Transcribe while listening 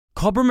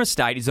Cobram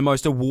Estate is the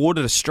most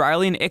awarded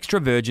Australian extra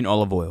virgin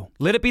olive oil.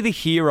 Let it be the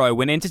hero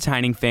when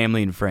entertaining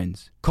family and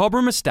friends.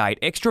 Cobram Estate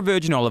extra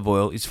virgin olive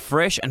oil is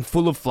fresh and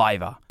full of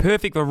flavour.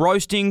 Perfect for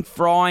roasting,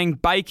 frying,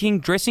 baking,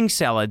 dressing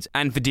salads,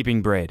 and for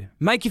dipping bread.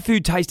 Make your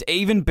food taste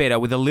even better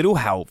with a little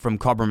help from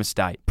Cobram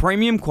Estate.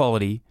 Premium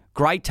quality,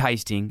 great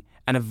tasting,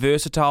 and a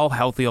versatile,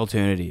 healthy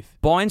alternative.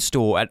 Buy and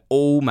store at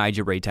all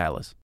major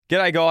retailers.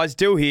 G'day guys,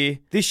 Dill here.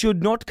 This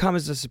should not come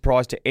as a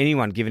surprise to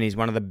anyone given he's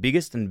one of the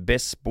biggest and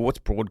best sports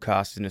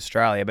broadcasters in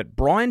Australia, but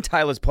Brian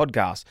Taylor's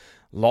podcast,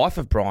 Life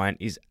of Brian,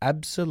 is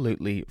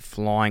absolutely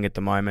flying at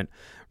the moment.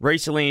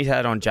 Recently he's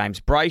had on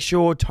James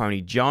Brayshaw, Tony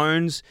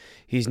Jones,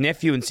 his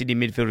nephew and Sydney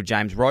midfielder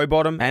James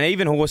Rowbottom, and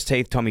even horse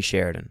teeth Tommy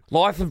Sheridan.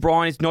 Life of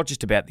Brian is not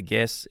just about the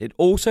guests, it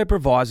also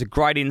provides a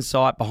great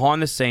insight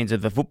behind the scenes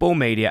of the football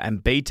media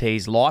and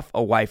BT's life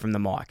away from the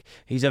mic.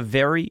 He's a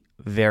very,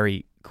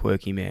 very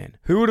quirky man.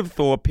 Who would have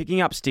thought picking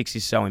up sticks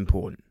is so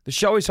important? The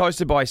show is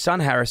hosted by his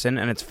son Harrison,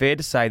 and it's fair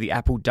to say the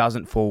apple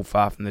doesn't fall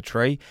far from the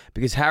tree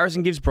because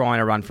Harrison gives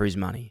Brian a run for his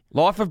money.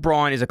 Life of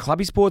Brian is a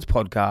clubby sports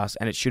podcast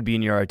and it should be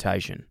in your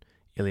rotation.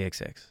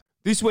 IllyXX.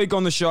 This week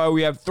on the show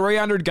we have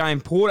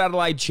 300-game Port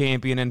Adelaide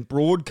champion and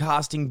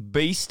broadcasting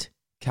beast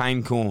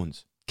Kane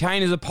Cornes.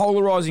 Kane is a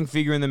polarising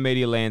figure in the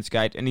media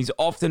landscape and he's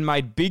often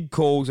made big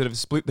calls that have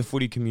split the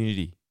footy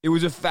community. It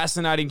was a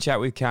fascinating chat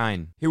with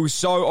Kane. He was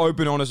so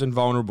open, honest and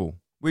vulnerable.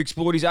 We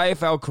explored his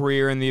AFL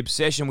career and the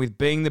obsession with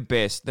being the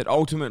best that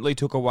ultimately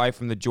took away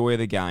from the joy of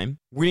the game,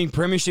 winning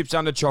premierships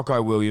under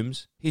Choco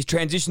Williams, his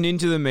transition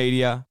into the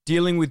media,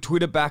 dealing with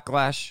Twitter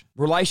backlash,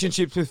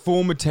 relationships with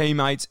former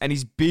teammates, and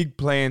his big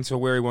plans for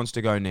where he wants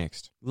to go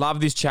next. Love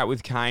this chat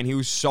with Kane. He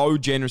was so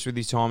generous with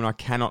his time and I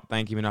cannot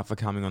thank him enough for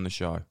coming on the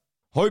show.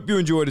 Hope you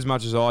enjoyed as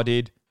much as I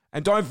did.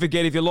 And don't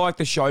forget, if you like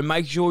the show,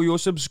 make sure you're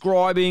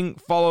subscribing,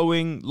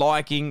 following,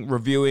 liking,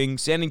 reviewing,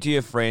 sending to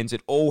your friends.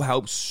 It all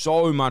helps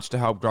so much to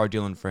help grow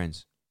Dylan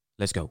Friends.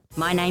 Let's go.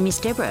 My name is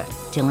Deborah,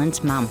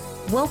 Dylan's mum.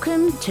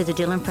 Welcome to the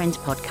Dylan Friends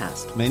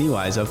podcast. In many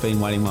ways, I've been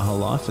waiting my whole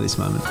life for this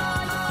moment.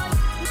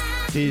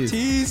 Tease.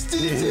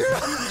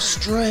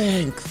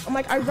 Strength. I'm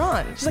like, I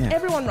run. She's like,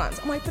 everyone runs.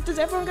 I'm like, but does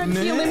everyone go to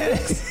the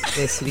Olympics?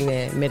 They're sitting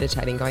there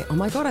meditating, going, oh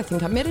my God, I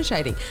think I'm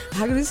meditating.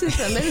 How good is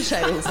this? I'm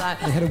meditating. It's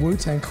like, we had a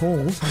Wu-Tang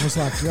call. I was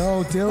like,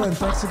 yo, Dylan,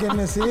 thanks for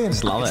getting us in.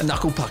 Just love it. It's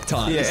knuckle puck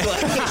time. Yeah.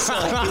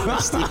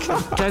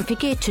 Don't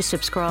forget to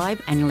subscribe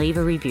and leave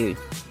a review.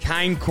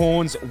 Kane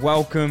Cornes,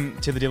 welcome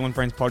to the Dylan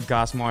Friends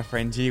podcast, my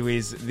friend.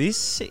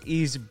 This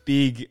is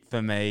big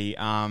for me.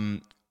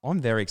 I'm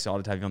very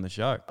excited to have you on the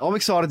show. I'm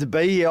excited to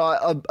be here.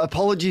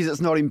 Apologies it's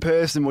not in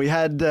person. We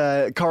had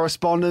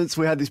correspondence.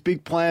 We had this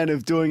big plan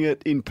of doing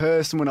it in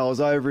person when I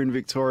was over in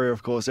Victoria.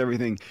 Of course,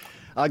 everything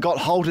got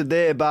halted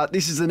there, but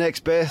this is the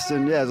next best.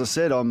 And yeah, as I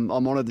said, I'm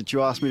honoured that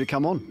you asked me to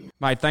come on.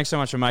 Mate, thanks so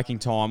much for making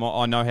time.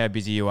 I know how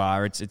busy you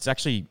are. It's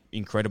actually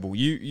incredible.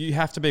 You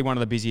have to be one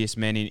of the busiest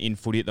men in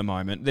footy at the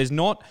moment. There's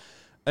not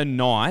a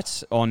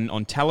night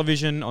on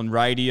television, on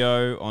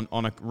radio,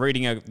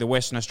 reading the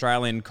Western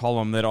Australian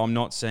column that I'm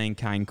not seeing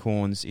Kane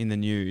Cornes in the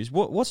news.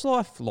 What's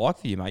life like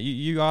for you, mate?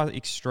 You are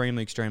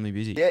extremely, extremely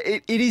busy. Yeah,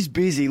 it is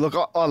busy. Look,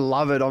 I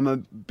love it. I'm a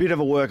bit of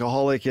a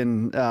workaholic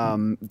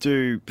and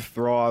do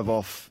thrive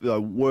off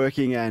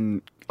working,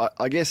 and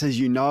I guess, as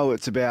you know,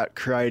 it's about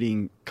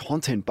creating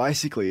content,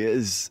 basically.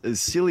 As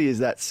silly as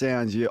that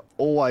sounds, you're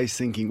always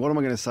thinking, what am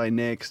I going to say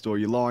next? Or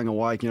you're lying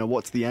awake,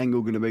 what's the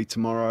angle going to be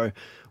tomorrow?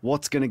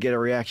 What's going to get a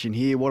reaction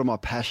here? What am I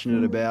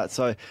passionate about?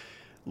 So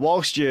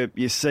whilst you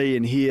see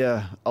and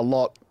hear a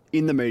lot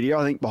in the media,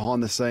 I think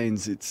behind the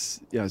scenes it's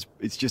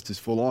just as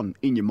full on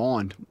in your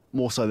mind,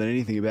 more so than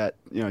anything, about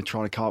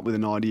trying to come up with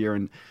an idea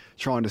and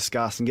try and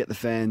discuss and get the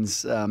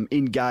fans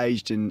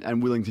engaged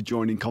and willing to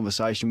join in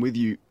conversation with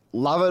you.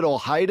 Love it or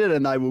hate it,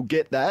 and they will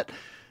get that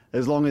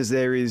as long as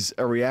there is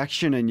a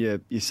reaction and you're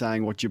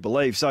saying what you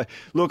believe. So,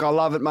 look, I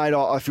love it, mate.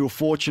 I feel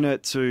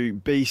fortunate to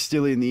be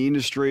still in the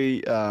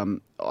industry.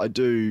 I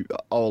do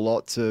owe a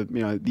lot to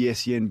the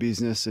SEN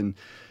business and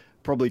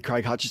probably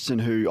Craig Hutchinson,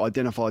 who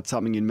identified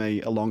something in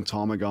me a long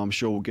time ago. I'm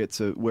sure we'll get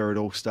to where it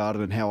all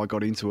started and how I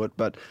got into it,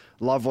 but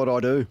love what I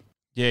do.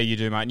 Yeah, you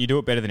do, mate. And you do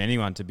it better than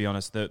anyone, to be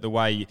honest. The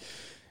way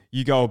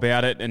you go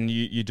about it, and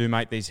you do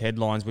make these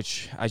headlines,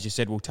 which, as you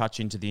said, we'll touch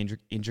into the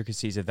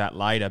intricacies of that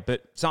later.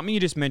 But something you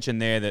just mentioned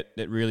there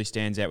that really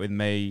stands out with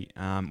me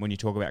when you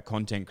talk about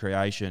content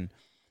creation,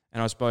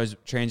 and I suppose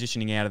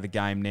transitioning out of the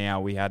game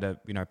now, we had a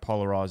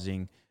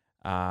polarising,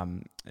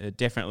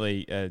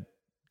 definitely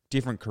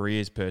different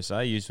careers per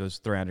se. Yours was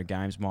 300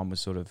 games, mine was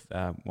sort of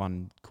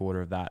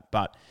 1/4 of that.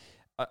 But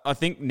I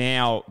think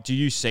now, do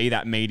you see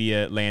that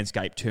media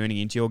landscape turning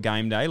into your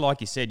game day?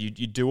 Like you said, you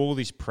do all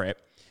this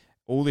prep.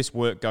 All this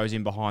work goes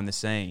in behind the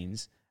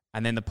scenes,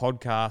 and then the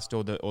podcast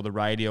or the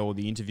radio or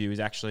the interview is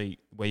actually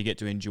where you get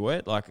to enjoy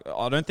it. Like,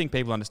 I don't think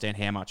people understand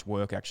how much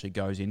work actually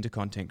goes into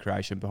content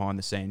creation behind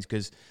the scenes,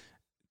 because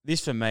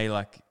this, for me,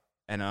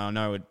 and I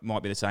know it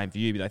might be the same for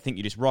you, but I think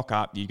you just rock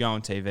up, you go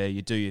on TV,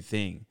 you do your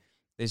thing.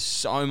 There's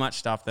so much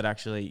stuff that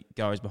actually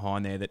goes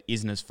behind there that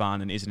isn't as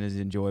fun and isn't as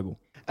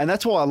enjoyable. And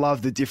that's why I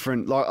love the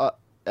different,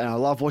 and I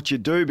love what you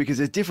do because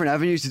there's different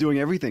avenues to doing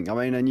everything. I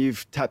mean, and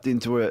you've tapped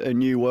into a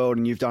new world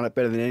and you've done it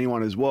better than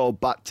anyone as well.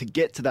 But to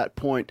get to that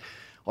point,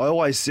 I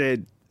always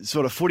said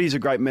sort of footy is a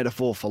great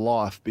metaphor for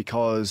life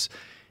because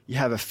you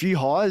have a few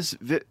highs,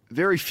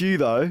 very few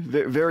though,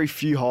 very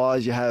few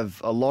highs. You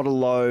have a lot of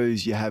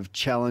lows, you have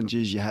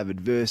challenges, you have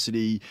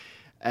adversity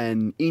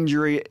and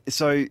injury.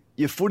 So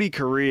your footy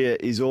career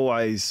is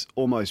always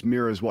almost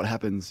mirrors what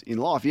happens in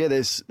life. Yeah,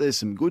 there's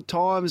some good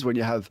times when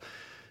you have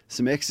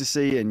some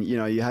ecstasy and, you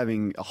know, you're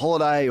having a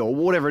holiday or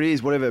whatever it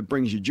is, whatever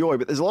brings you joy.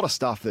 But there's a lot of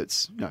stuff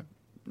that's, you know,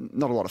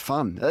 not a lot of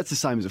fun. That's the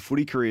same as a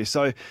footy career.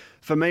 So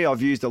for me,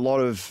 I've used a lot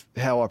of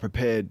how I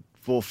prepared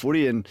for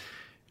footy, and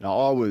you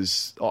know,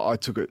 I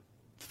took it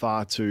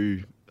far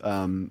to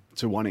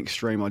one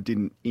extreme. I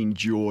didn't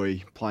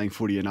enjoy playing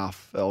footy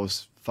enough. I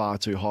was far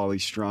too highly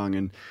strung,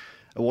 and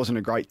I wasn't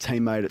a great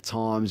teammate at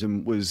times,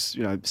 and was,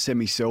 you know,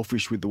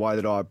 semi-selfish with the way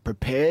that I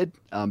prepared.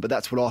 But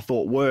that's what I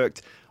thought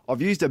worked.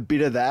 I've used a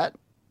bit of that,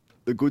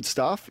 the good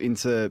stuff,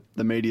 into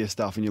the media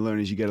stuff, and you learn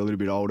as you get a little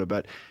bit older.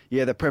 But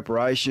yeah, the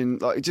preparation,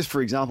 like just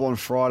for example, on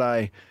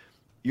Friday,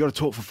 you got to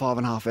talk for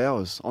 5.5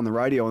 hours on the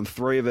radio, and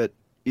 3 of it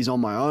is on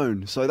my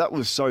own. So that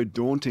was so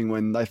daunting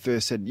when they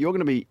first said, you're going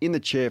to be in the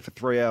chair for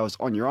 3 hours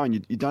on your own.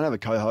 You don't have a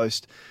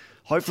co-host.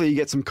 Hopefully you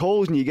get some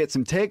calls and you get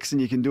some texts and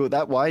you can do it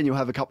that way, and you'll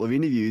have a couple of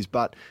interviews.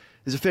 But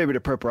there's a fair bit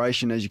of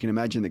preparation, as you can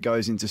imagine, that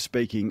goes into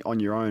speaking on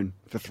your own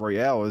for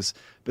 3 hours.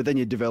 But then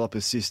you develop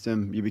a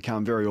system, you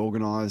become very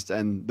organised,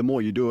 and the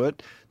more you do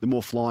it, the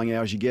more flying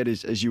hours you get,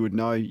 as you would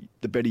know,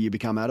 the better you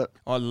become at it.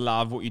 I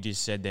love what you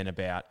just said then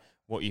about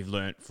what you've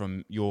learnt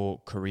from your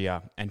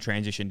career and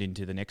transitioned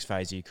into the next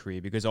phase of your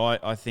career, because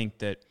I think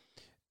that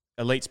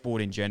elite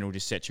sport in general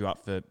just sets you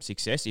up for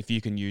success if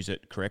you can use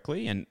it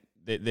correctly. And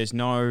there's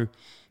no...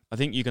 I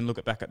think you can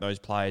look back at those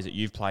players that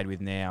you've played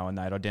with now and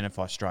they'd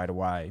identify straight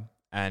away.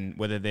 And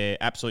whether they're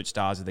absolute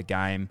stars of the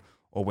game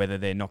or whether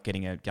they're not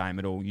getting a game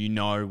at all, you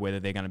know whether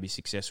they're going to be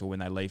successful when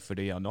they leave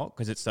footy or not,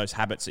 because it's those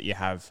habits that you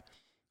have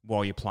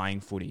while you're playing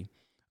footy.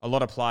 A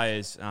lot of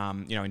players,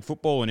 you know, in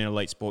football and in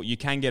elite sport, you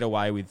can get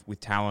away with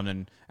talent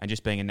and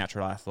just being a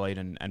natural athlete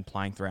and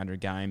playing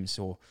 300 games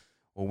or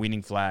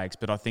winning flags.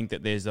 But I think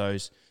that there's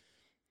those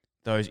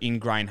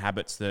ingrained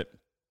habits that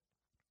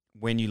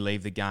when you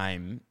leave the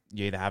game,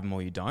 you either have them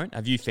or you don't.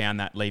 Have you found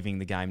that leaving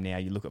the game now,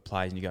 you look at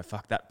players and you go,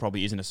 fuck, that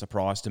probably isn't a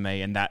surprise to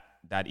me, and that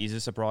is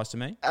a surprise to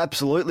me?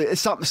 Absolutely.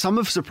 Some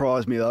have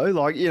surprised me, though.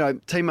 Like, you know,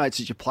 teammates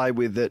that you play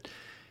with that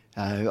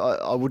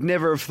I would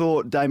never have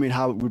thought Damien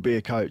Harbert would be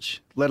a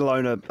coach, let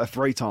alone a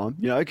 3-time,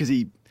 you know, because he,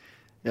 you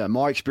know,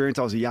 my experience,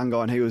 I was a young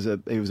guy and he was a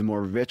more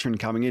of a veteran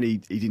coming in. He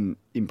didn't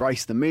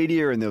embrace the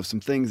media, and there were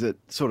some things that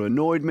sort of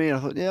annoyed me. And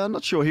I thought, yeah, I'm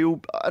not sure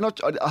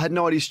I had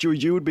no idea Stewie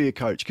Dew would be a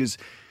coach, because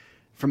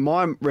from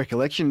my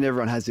recollection, and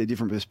everyone has their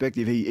different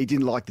perspective, he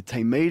didn't like the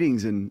team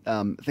meetings and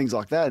things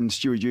like that, and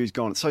Stewie Dew's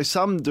gone. So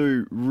some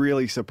do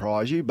really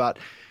surprise you, but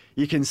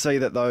you can see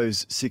that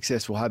those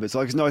successful habits,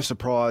 like it's no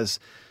surprise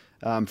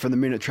from the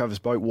minute Travis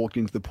Boak walked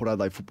into the Port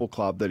Adelaide Football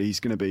Club that he's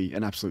going to be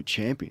an absolute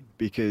champion,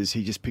 because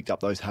he just picked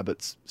up those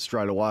habits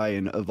straight away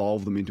and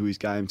evolved them into his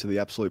game to the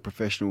absolute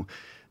professional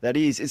that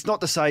is. It's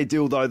not to say,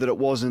 Dill, though, that it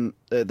wasn't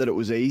that it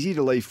was easy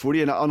to leave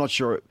footy, and I'm not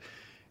sure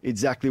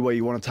exactly where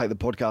you want to take the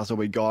podcast or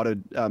be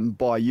guided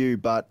by you,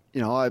 but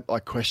you know, I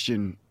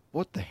question,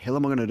 what the hell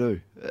am I going to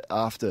do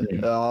after?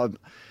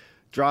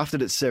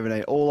 Drafted at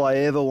 17. All I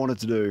ever wanted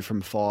to do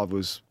from 5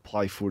 was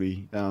play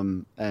footy,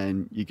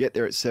 and you get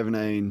there at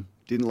 17,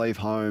 didn't leave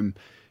home,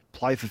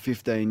 play for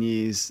 15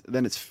 years,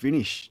 then it's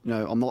finished. You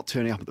know, I'm not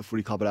turning up at the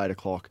footy club at 8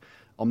 o'clock.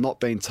 I'm not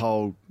being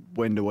told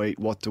when to eat,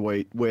 what to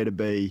eat, where to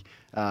be.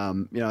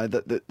 You know,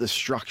 the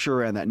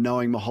structure around that,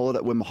 knowing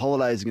when my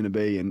holidays are going to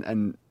be,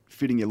 and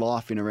fitting your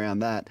life in around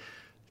that,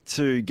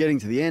 to getting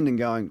to the end and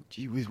going,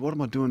 gee whiz, what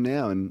am I doing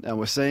now? And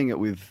we're seeing it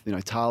with, you know,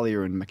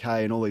 Talia and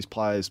McKay and all these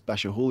players,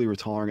 Basher Hooley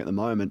retiring at the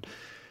moment.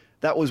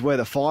 That was where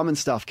the fireman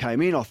stuff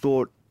came in. I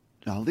thought,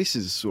 oh, this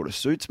is sort of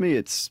suits me.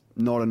 It's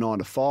not a 9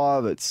 to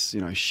 5. It's, you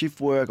know, shift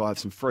work. I have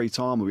some free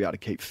time. I'll be able to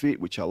keep fit,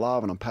 which I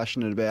love and I'm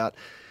passionate about.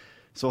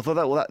 So I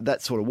thought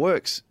that sort of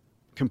works.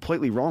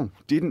 Completely wrong.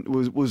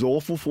 Was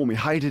awful for me.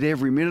 Hated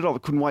every minute of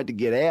it. Couldn't wait to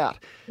get out.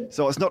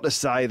 So it's not to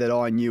say that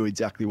I knew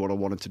exactly what I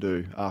wanted to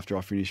do after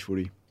I finished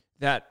footy.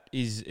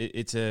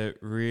 It's a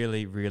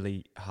really,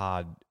 really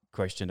hard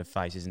question to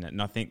face, isn't it?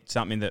 And I think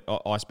something that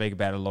I speak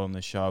about a lot on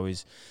the show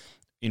is,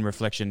 in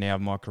reflection now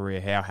of my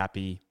career, how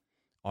happy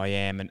I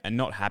am, and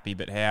not happy,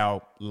 but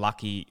how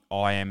lucky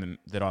I am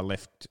that I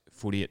left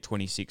footy at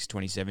 26,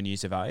 27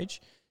 years of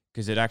age,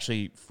 because it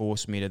actually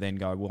forced me to then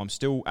go, well, I'm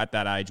still at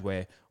that age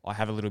where I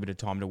have a little bit of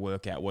time to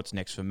work out what's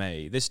next for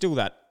me. There's still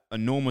that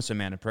enormous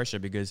amount of pressure,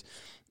 because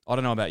I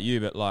don't know about you,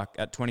 but like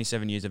at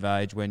 27 years of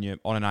age, when you're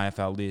on an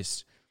AFL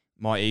list,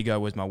 my ego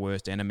was my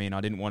worst enemy, and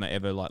I didn't want to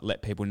ever like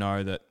let people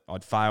know that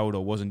I'd failed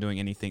or wasn't doing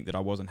anything that I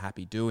wasn't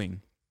happy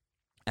doing.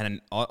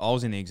 And I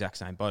was in the exact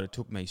same boat. It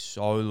took me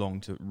so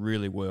long to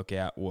really work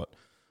out what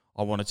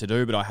I wanted to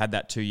do, but I had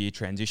that 2-year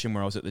transition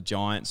where I was at the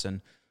Giants,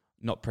 and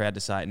not proud to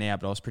say it now,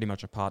 but I was pretty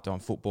much a part-time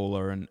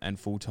footballer and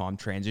full-time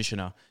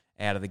transitioner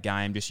out of the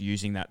game, just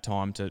using that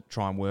time to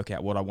try and work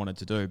out what I wanted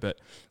to do. But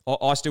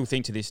I still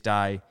think to this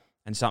day,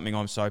 and something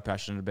I'm so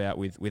passionate about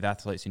with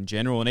athletes in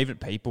general and even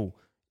people,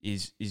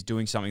 is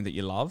doing something that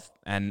you love.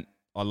 And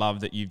I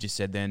love that you've just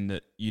said then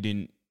that you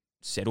didn't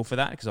settle for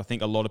that, because I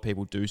think a lot of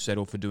people do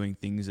settle for doing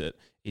things that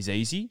is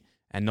easy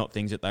and not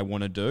things that they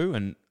want to do.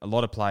 And a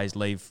lot of players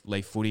leave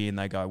footy and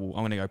they go, well,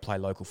 I'm going to go play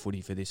local footy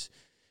for this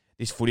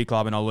footy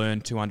club and I'll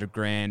earn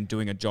 $200,000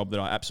 doing a job that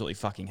I absolutely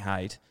fucking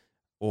hate.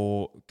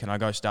 Or can I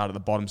go start at the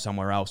bottom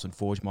somewhere else and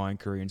forge my own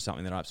career in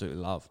something that I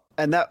absolutely love?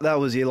 And that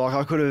was it. Like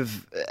I could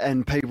have,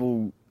 and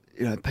people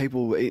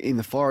in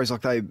the forest,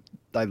 like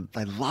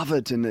they love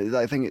it, and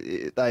they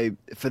think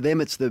for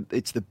them it's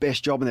the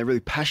best job, and they're really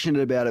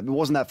passionate about it. But it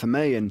wasn't that for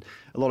me. And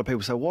a lot of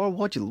people say,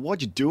 why'd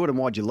you do it, and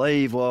why'd you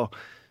leave? Well,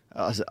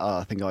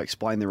 I think I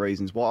explained the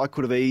reasons why. I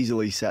could have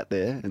easily sat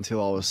there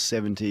until I was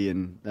 70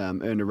 and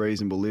earned a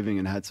reasonable living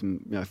and had some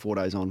 4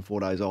 days on, 4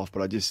 days off.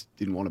 But I just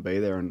didn't want to be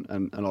there,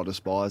 and I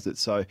despised it.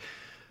 So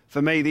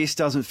for me, this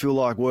doesn't feel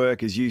like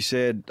work. As you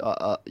said,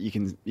 you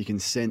can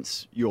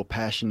sense your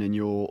passion and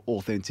your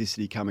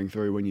authenticity coming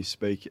through when you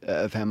speak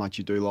of how much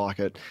you do like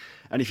it.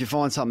 And if you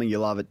find something you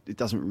love, it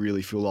doesn't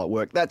really feel like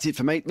work. That's it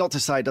for me. Not to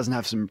say it doesn't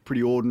have some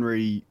pretty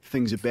ordinary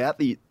things about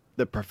the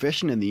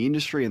profession and the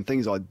industry and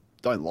things I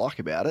don't like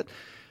about it,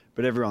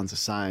 but everyone's the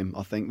same.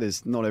 I think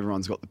not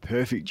everyone's got the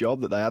perfect job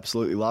that they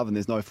absolutely love, and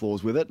there's no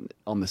flaws with it.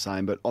 I'm the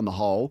same, but on the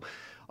whole,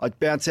 I'd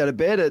bounce out of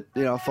bed at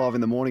 5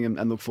 in the morning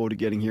and look forward to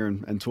getting here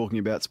and talking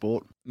about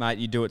sport. Mate,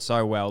 you do it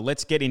so well.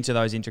 Let's get into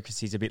those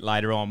intricacies a bit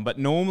later on. But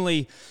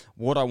normally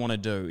what I want to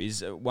do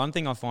is, one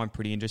thing I find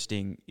pretty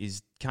interesting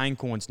is Kane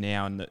Cornes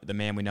now, and the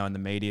man we know in the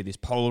media, this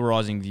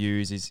polarising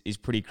views is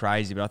pretty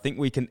crazy. But I think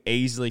we can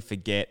easily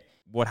forget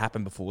what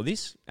happened before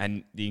this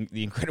and the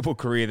incredible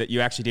career that you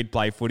actually did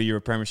play footy. You're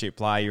a premiership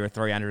player, you're a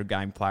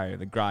 300-game player,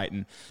 the great.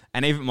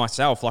 And even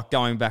myself, like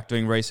going back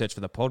doing research for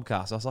the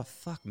podcast, I was like,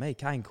 fuck me,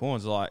 Kane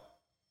Cornes, like,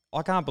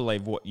 I can't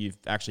believe what you've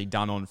actually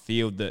done on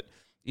field that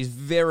is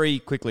very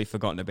quickly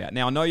forgotten about.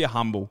 Now, I know you're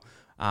humble.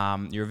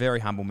 You're a very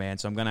humble man,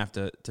 so I'm going to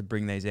have to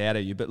bring these out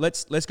of you. But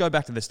let's go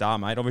back to the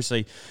start, mate.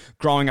 Obviously,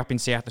 growing up in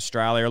South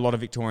Australia, a lot of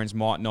Victorians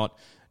might not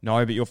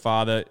know, but your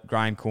father,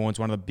 Kane Cornes,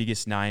 one of the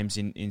biggest names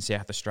in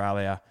South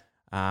Australia,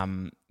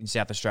 in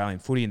South Australian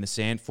footy in the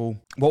Sandful.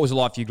 What was it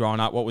like for you growing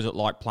up? What was it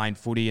like playing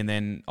footy and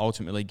then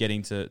ultimately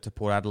getting to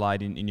Port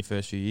Adelaide in your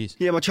first few years?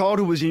 Yeah, my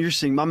childhood was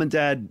interesting. Mum and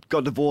Dad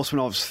got divorced when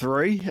I was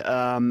 3.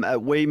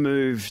 We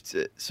moved,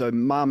 so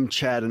Mum,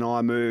 Chad and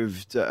I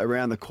moved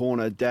around the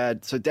corner.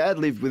 Dad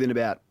lived within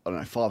about,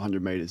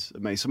 500 metres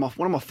of me. So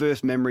one of my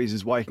first memories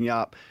is waking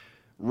up,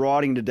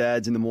 riding to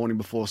Dad's in the morning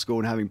before school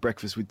and having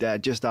breakfast with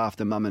Dad just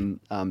after Mum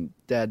and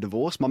Dad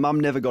divorced. My mum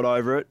never got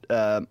over it.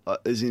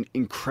 There's an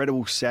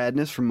incredible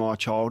sadness from my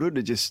childhood.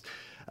 It just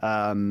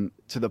to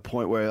the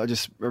point where I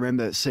just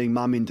remember seeing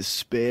Mum in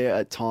despair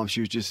at times.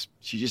 She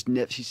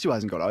still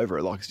hasn't got over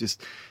it. Like, it's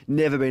just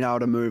never been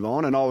able to move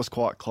on. And I was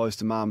quite close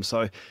to Mum,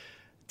 so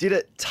did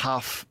it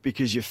tough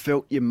because you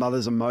felt your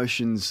mother's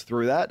emotions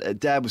through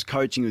that. Dad was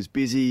coaching, he was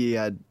busy. He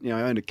had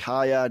owned a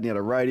car yard and he had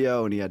a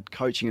radio and he had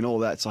coaching and all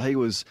that. So he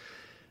was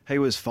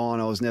fine.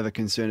 I was never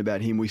concerned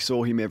about him. We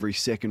saw him every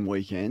second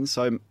weekend.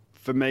 So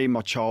for me,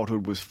 my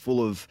childhood was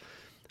full of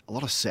a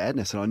lot of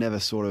sadness, and I never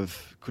sort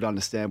of could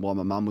understand why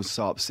my mum was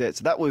so upset.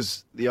 So that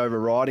was the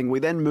overriding. We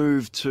then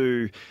moved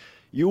to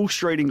Yule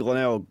Street in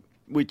Glenelg,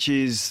 which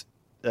is,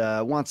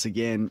 once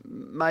again,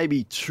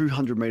 maybe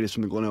 200 metres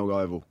from the Glenelg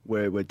Oval,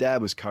 where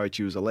Dad was coach.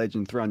 He was a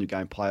legend,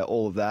 300-game player,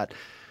 all of that.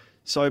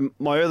 So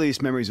my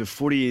earliest memories of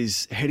footy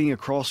is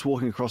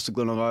walking across the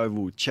Glenelg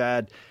Oval with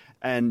Chad.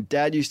 And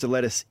Dad used to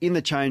let us in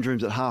the change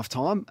rooms at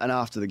halftime and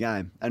after the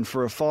game. And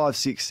for a 5,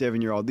 6,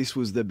 7-year-old, this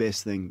was the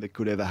best thing that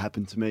could ever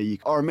happen to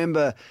me. I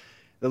remember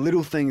the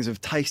little things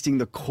of tasting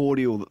the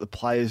cordial that the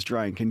players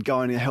drank and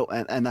going to help.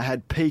 And they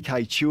had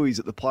PK Chewies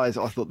at the players.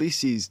 I thought,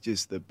 this is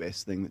just the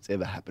best thing that's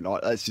ever happened.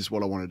 That's just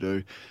what I want to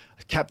do.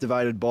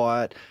 Captivated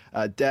by it.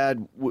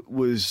 Dad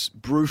was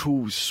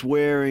brutal,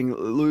 swearing,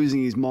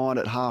 losing his mind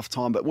at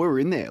halftime. But we were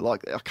in there.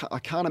 Like, I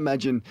can't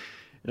imagine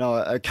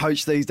a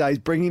coach these days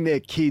bringing their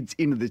kids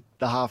into the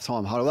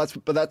halftime huddle.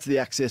 That's the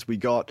access we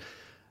got.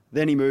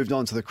 Then he moved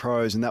on to the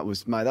Crows, and that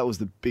was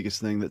the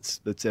biggest thing that's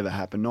ever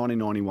happened.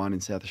 1991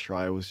 in South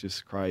Australia was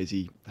just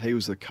crazy. He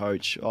was the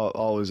coach. I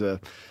was a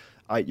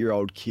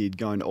 8-year-old kid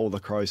going to all the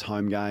Crows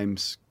home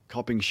games,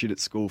 copping shit at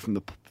school from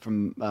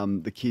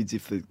the kids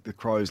if the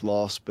Crows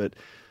lost, but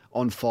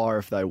on fire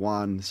if they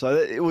won. So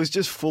it was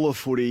just full of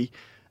footy.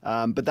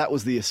 But that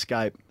was the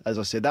escape. As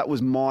I said, that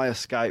was my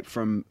escape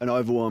from an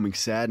overwhelming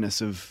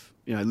sadness of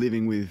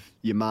living with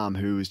your mum,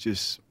 who was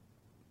just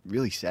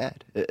really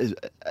sad.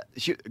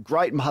 She, a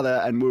great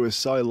mother, and we were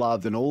so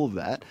loved and all of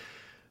that.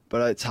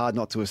 But it's hard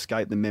not to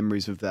escape the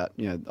memories of that.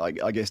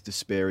 I guess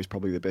despair is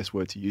probably the best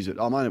word to use it.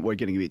 I know we're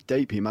getting a bit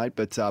deep here, mate,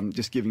 but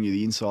just giving you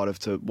the insight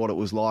to what it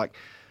was like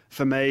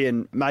for me,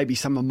 and maybe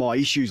some of my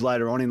issues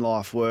later on in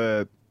life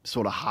were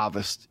sort of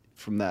harvest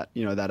from that,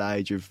 that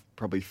age of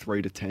probably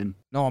 3 to 10.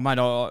 No, mate,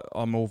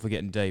 I'm all for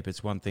getting deep.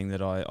 It's one thing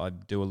that I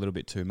do a little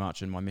bit too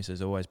much, and my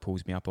missus always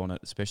pulls me up on it,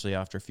 especially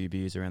after a few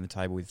beers around the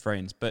table with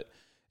friends. But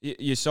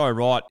you're so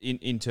right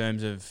in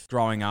terms of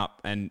growing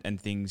up and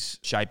things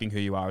shaping who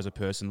you are as a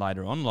person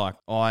later on. Like,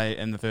 I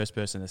am the first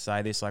person to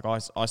say this. Like,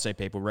 I see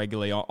people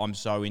regularly. I'm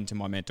so into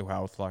my mental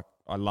health. Like,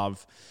 I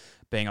love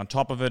being on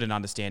top of it and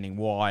understanding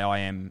why I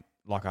am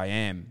like I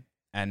am.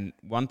 And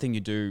one thing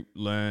you do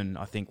learn,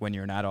 I think, when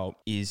you're an adult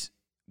is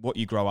what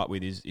you grow up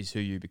with is who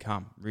you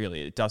become,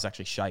 really. It does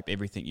actually shape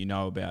everything you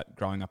know about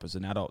growing up as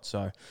an adult.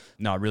 So,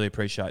 no, I really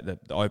appreciate the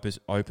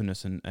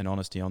openness and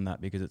honesty on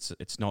that, because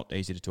it's not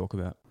easy to talk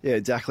about. Yeah,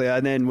 exactly.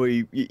 And then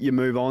you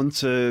move on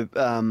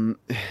to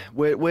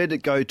where did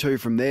it go to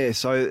from there?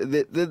 So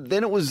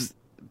then it was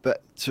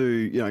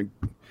to,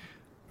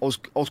 I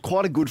was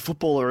quite a good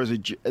footballer as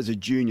a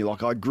junior.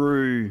 Like, I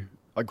grew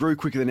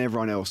quicker than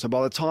everyone else. So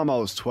by the time I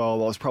was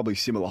 12, I was probably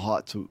similar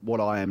height to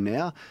what I am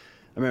now.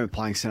 I remember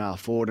playing centre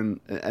forward,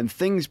 and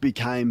things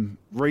became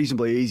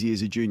reasonably easy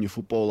as a junior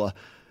footballer.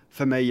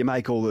 For me, you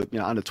make all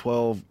the under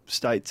 12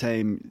 state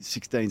team,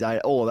 16s, 8,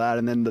 all of that,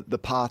 and then the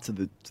path to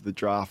the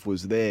draft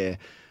was there.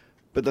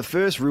 But the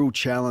first real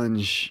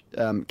challenge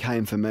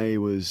came for me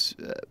was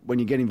when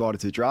you get invited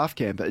to the draft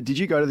camp. Did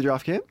you go to the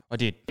draft camp? I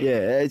did.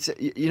 Yeah, it's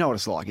what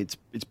it's like. It's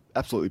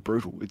absolutely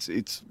brutal.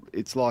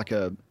 It's like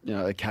a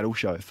cattle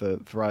show for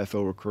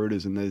AFL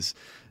recruiters, and there's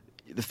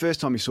the first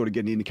time you sort of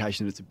get an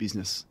indication that it's a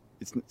business.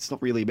 It's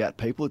not really about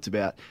people. It's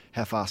about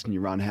how fast can you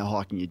run, how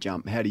high can you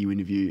jump, how do you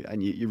interview,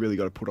 and you really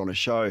got to put on a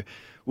show.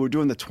 We were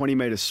doing the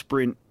 20-metre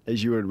sprint,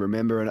 as you would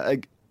remember,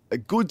 and a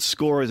good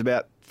score is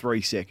about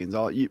 3 seconds.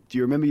 Do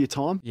you remember your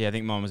time? Yeah, I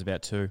think mine was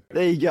about 2.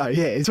 There you go.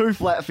 Yeah, it's too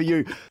flat for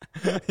you.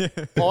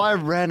 I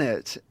ran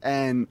it,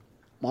 and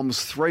mine was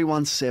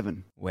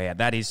 3:17. Wow,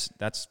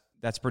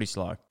 that's pretty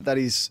slow. That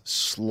is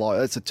slow.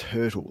 That's a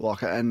turtle.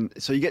 And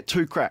so you get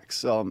 2 cracks.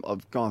 So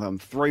I've gone from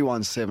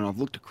 3:17. I've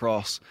looked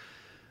across.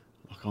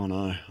 Oh no,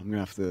 I'm going to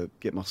have to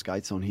get my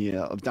skates on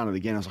here. I've done it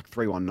again. I was like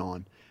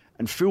 3:19.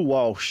 And Phil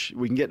Walsh,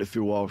 we can get to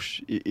Phil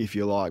Walsh if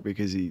you like,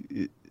 because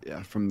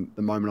from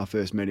the moment I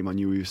first met him, I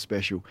knew he was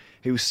special.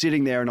 He was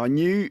sitting there, and I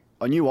knew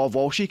of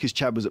Walshy because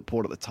Chad was at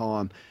Port at the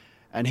time,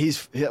 and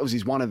that was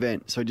his one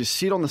event. So he'd just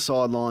sit on the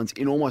sidelines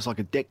in almost like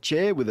a deck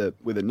chair with a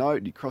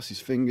note. He'd cross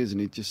his fingers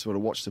and he'd just sort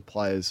of watch the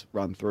players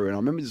run through. And I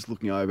remember just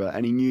looking over,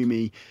 and he knew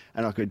me,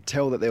 and I could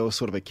tell that there was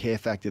sort of a care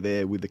factor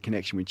there with the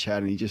connection with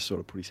Chad, and he just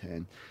sort of put his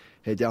head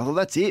down. I thought,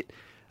 that's it.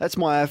 That's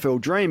my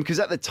AFL dream, because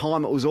at the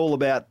time it was all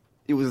about,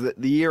 it was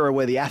the era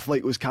where the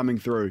athlete was coming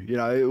through.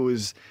 It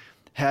was,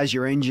 how's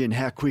your engine?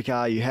 How quick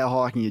are you? How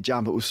high can you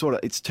jump? It was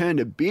it's turned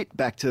a bit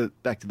back to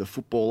the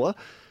footballer.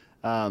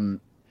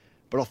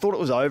 But I thought it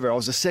was over. I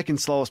was the second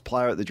slowest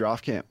player at the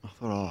draft camp. I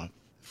thought,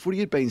 footy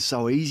had been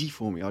so easy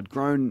for me. I'd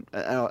grown,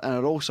 and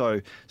I'd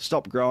also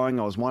stopped growing.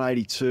 I was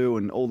 182,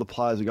 and all the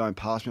players were going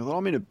past me. I thought,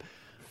 I'm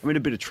in a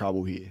bit of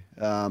trouble here.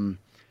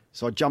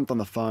 So I jumped on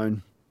the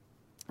phone,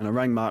 and I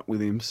rang Mark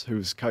Williams, who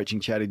was coaching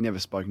Chad. He'd never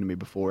spoken to me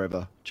before,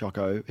 ever.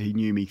 Choco, he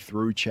knew me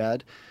through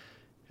Chad.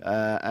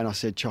 And I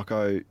said,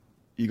 Choco,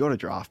 you got to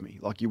draft me.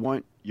 Like, you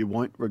won't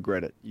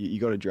regret it.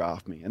 You got to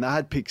draft me. And they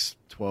had picks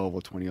 12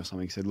 or 20 or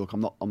something. He said, look,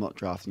 I'm not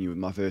drafting you with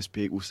my first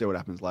pick. We'll see what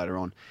happens later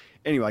on.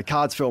 Anyway,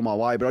 cards fell my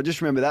way. But I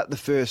just remember that the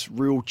first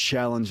real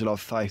challenge that I've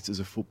faced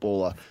as a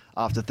footballer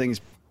after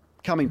things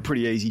coming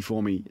pretty easy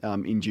for me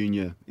in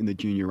the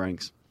junior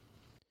ranks.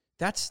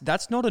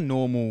 That's not a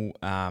normal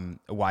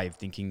way of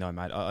thinking, though,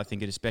 mate. I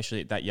think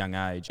especially at that young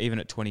age, even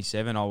at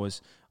 27, I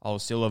was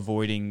still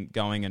avoiding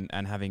going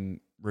and having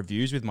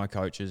reviews with my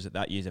coaches at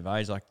that years of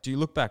age. Like, do you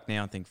look back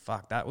now and think,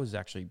 fuck, that was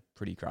actually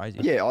pretty crazy?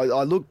 Yeah,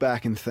 I look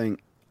back and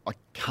think, I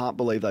can't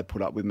believe they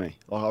put up with me.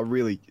 Like, I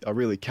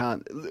really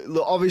can't.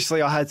 Look,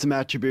 obviously, I had some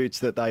attributes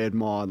that they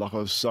admired. Like, I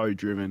was so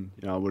driven.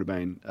 I would have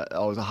been.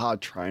 I was a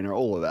hard trainer,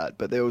 all of that.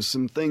 But there was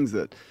some things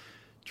that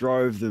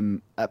drove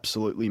them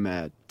absolutely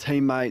mad.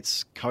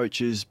 Teammates,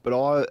 coaches, but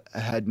I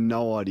had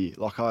no idea.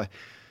 Like,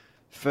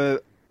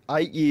 for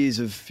 8 years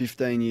of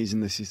 15 years in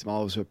the system, I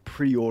was a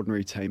pretty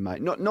ordinary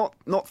teammate.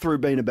 Not through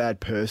being a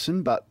bad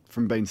person, but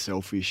from being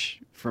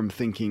selfish, from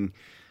thinking,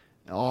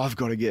 I've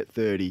got to get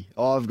 30.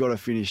 I've got to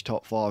finish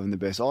top 5 in the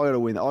best. I've got to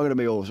win. I've got to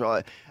be all this,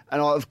 right?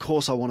 And of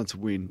course I wanted to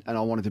win, and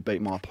I wanted to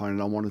beat my opponent.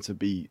 I wanted to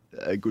be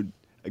a good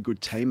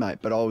teammate,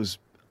 but I was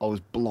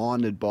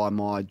blinded by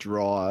my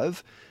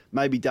drive,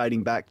 maybe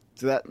dating back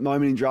to that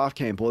moment in draft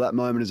camp or that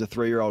moment as a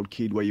 3-year-old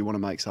kid where you want to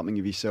make something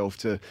of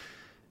yourself. It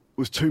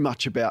was too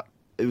much about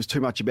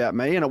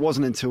me, and it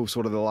wasn't until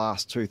sort of the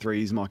last 2-3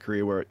 years of my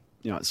career where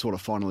it sort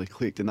of finally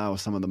clicked, and they were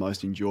some of the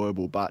most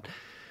enjoyable. But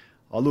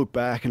I look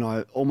back and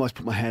I almost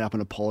put my hand up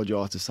and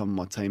apologised to some of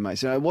my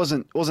teammates. It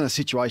wasn't a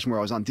situation where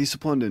I was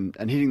undisciplined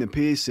and hitting the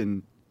piss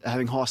and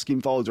having high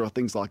skin folds or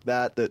things like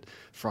that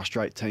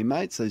frustrate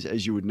teammates.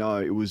 As you would know,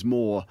 it was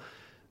more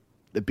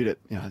a bit of,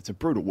 it's a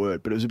brutal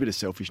word, but it was a bit of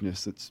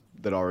selfishness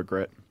that I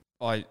regret.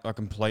 I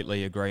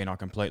completely agree and I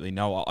completely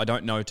know. I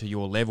don't know to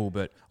your level,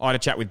 but I had a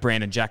chat with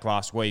Brandon Jack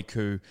last week,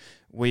 who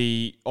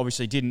we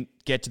obviously didn't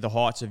get to the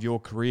heights of your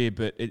career,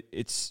 but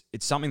it's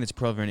something that's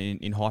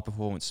prevalent in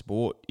high-performance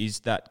sport, is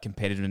that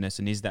competitiveness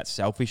and is that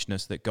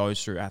selfishness that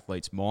goes through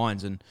athletes'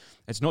 minds. And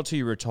it's not till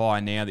you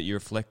retire now that you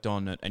reflect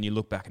on it and you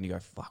look back and you go,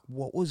 fuck,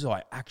 what was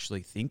I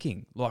actually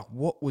thinking? Like,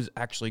 what was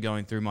actually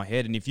going through my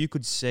head? And if you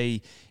could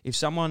see, if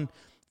someone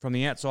from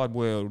the outside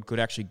world could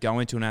actually go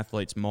into an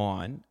athlete's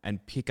mind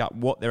and pick up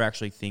what they're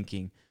actually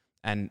thinking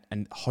and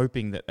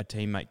hoping that a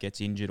teammate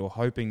gets injured or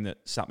hoping that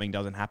something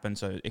doesn't happen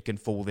so it can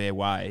fall their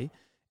way,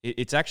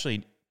 it's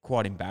actually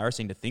quite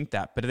embarrassing to think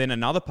that. But then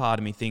another part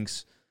of me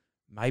thinks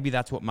maybe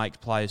that's what makes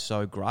players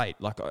so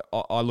great. Like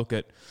I look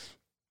at,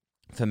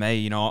 for me,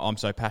 you know, I'm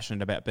so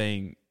passionate about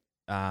being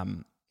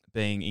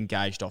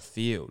engaged off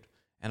field.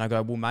 And I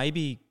go, well,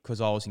 maybe because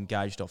I was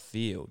engaged off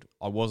field,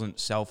 I wasn't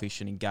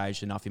selfish and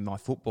engaged enough in my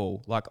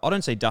football. Like, I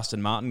don't see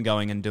Dustin Martin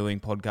going and doing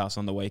podcasts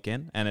on the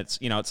weekend, and it's,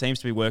 you know, it seems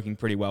to be working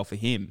pretty well for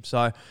him.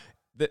 So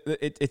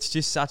it's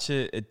just such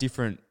a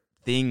different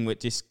thing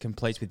that just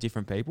completes with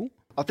different people.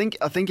 I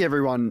think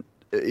everyone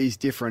is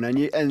different,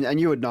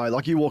 and you would know.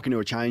 Like, you walk into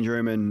a change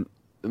room, and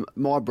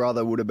my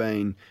brother would have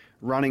been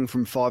running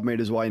from 5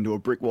 metres away into a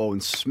brick wall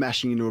and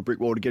smashing into a brick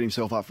wall to get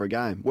himself up for a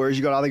game. Whereas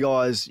you got other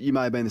guys, you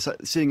may have been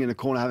sitting in a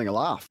corner having a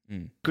laugh.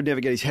 Could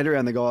never get his head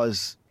around the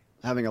guys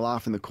having a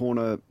laugh in the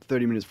corner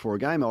 30 minutes before a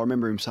game. I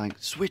remember him saying,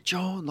 switch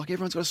on, like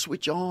everyone's got to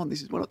switch on.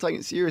 We're not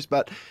taking it serious.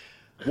 But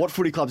what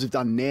footy clubs have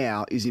done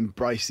now is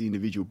embrace the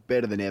individual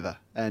better than ever.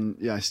 And,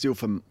 you know, still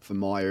from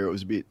my era, it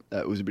was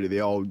a bit of the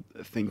old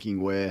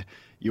thinking where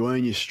you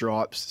earn your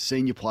stripes,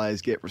 senior players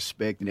get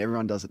respect, and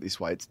everyone does it this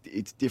way.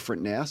 It's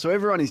different now. So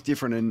everyone is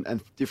different,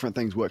 and different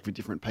things work for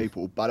different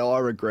people. But I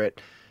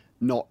regret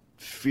not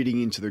fitting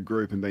into the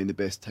group and being the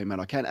best teammate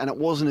I can. And it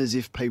wasn't as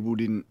if people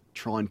didn't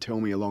try and tell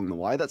me along the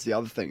way. That's the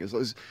other thing.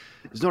 It's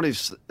not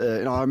as,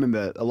 I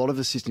remember a lot of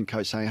assistant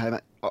coaches saying, hey,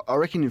 mate, I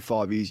reckon in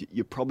 5 years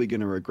you're probably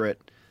going to regret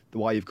the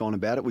way you've gone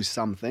about it with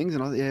some things.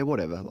 And I thought, yeah,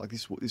 whatever. Like,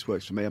 this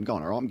works for me. I'm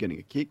going all right. I'm getting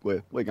a kick.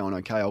 We're going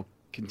okay. I'll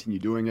continue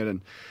doing it.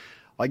 And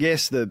I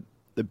guess the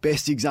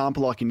best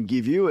example I can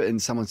give you, and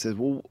someone says,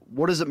 well,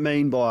 what does it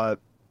mean by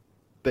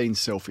being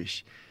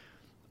selfish?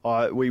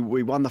 We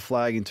won the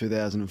flag in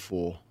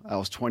 2004. I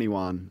was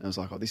 21. I was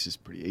like, oh, this is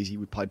pretty easy.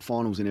 We played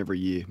finals in every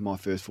year, my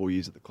first 4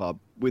 years at the club,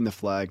 win the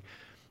flag.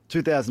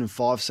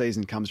 2005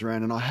 season comes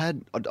around, and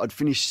I'd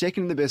finished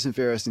second in the best and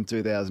fairest in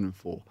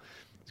 2004.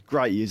 It's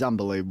great years,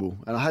 unbelievable.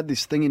 And I had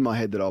this thing in my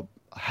head that I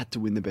had to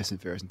win the best and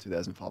fairest in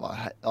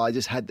 2005.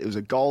 It was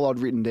a goal I'd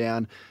written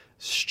down.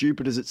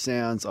 Stupid as it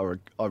sounds,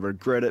 I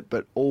regret it,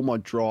 but all my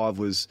drive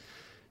was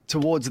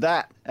towards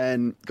that,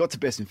 and got to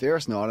best and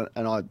fairest night,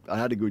 and I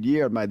had a good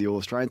year. I'd made the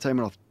All-Australian team,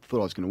 and I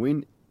thought I was going to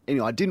win.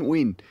 Anyway, I didn't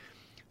win.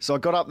 So I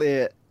got up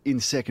there in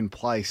second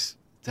place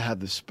to have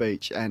the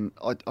speech, and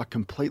I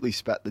completely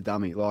spat the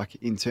dummy. Like,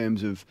 in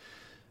terms of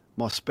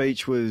my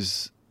speech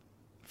was,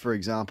 for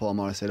example, I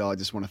might have said, I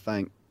just want to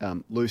thank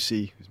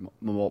Lucy, who's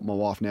my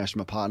wife now, she's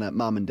my partner,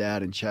 Mum and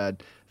Dad and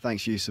Chad.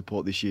 Thanks for your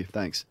support this year.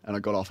 Thanks. And I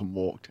got off and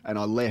walked, and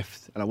I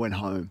left and I went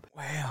home.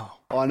 Wow.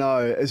 I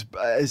know.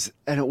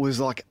 And it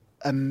was like,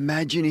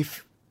 imagine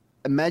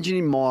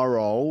in my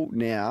role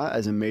now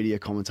as a media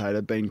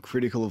commentator being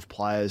critical of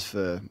players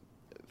for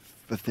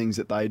things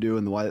that they do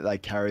and the way that they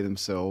carry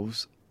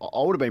themselves.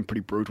 I would have been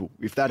pretty brutal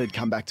if that had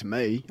come back to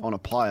me on a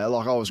player.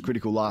 Like, I was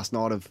critical last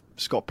night of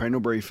Scott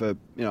Pendlebury for,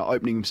 you know,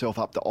 opening himself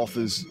up to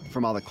offers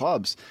from other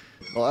clubs.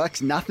 Well,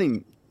 that's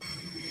nothing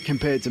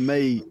compared to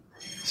me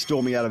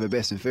storming out of a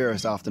best and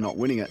fairest after not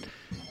winning it.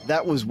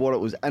 That was what it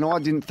was, and I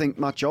didn't think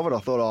much of it. I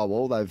thought, oh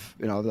well,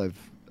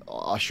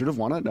 I should have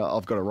won it.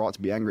 I've got a right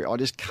to be angry. I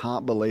just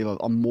can't believe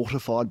I'm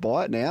mortified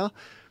by it now.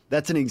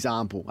 That's an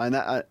example, and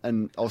I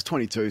was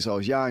 22, so I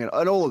was young,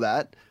 and all of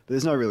that. But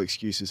there's no real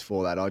excuses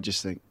for that. I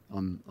just think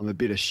I'm a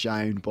bit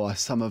ashamed by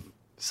some of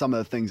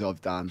the things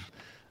I've done.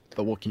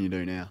 But what can you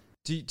do now?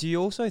 Do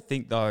you also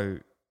think, though,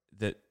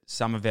 that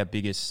some of our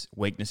biggest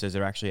weaknesses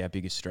are actually our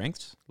biggest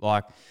strengths?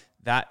 Like,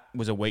 that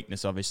was a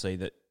weakness, obviously,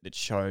 that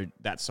showed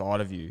that side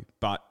of you.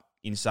 But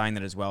in saying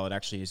that as well, it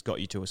actually has got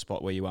you to a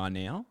spot where you are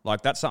now.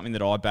 Like, that's something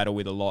that I battle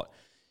with a lot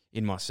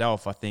in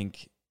myself. I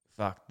think,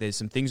 there's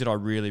some things that I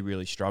really,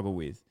 really struggle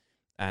with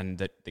and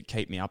that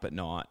keep me up at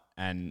night.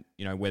 And,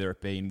 you know, whether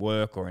it be in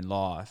work or in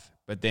life.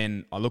 But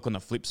then I look on the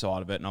flip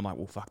side of it and I'm like,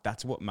 well,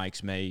 that's what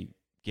makes me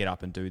get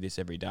up and do this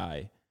every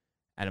day.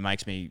 And it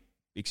makes me,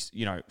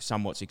 you know,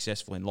 somewhat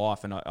successful in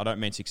life. And I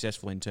don't mean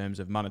successful in terms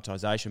of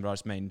monetization, but I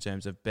just mean in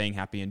terms of being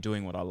happy and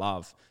doing what I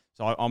love.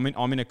 So I'm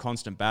in a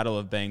constant battle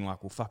of being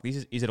like, well,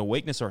 is it a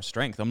weakness or a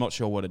strength? I'm not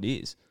sure what it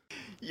is.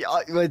 Yeah,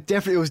 it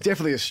was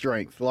definitely a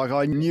strength. Like,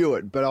 I knew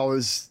it, but I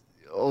was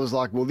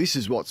like, well, this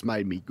is what's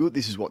made me good.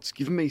 This is what's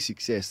given me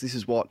success. This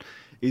is what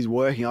is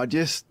working. I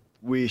just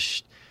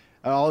wished,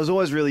 and I was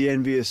always really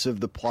envious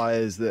of the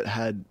players that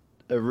had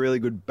a really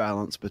good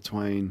balance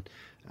between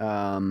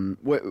when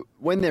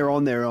they're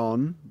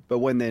on, but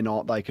when they're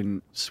not, they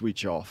can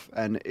switch off.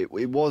 And it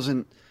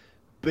wasn't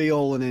be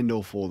all and end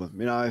all for them.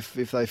 You know, if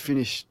they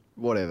finished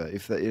whatever.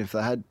 If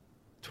they had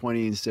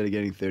 20 instead of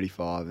getting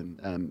 35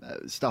 and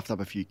stuffed up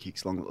a few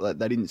kicks along,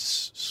 they didn't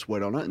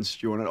sweat on it and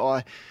stew on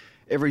it.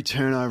 Every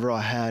turnover I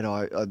had,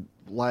 I'd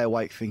lay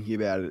awake thinking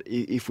about it.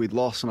 If we'd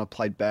lost and I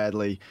played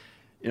badly,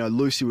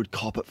 Lucy would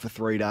cop it for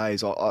 3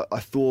 days. I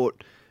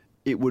thought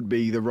it would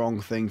be the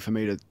wrong thing for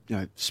me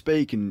to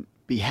speak and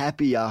be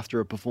happy after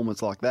a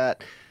performance like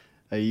that.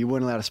 You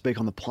weren't allowed to speak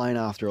on the plane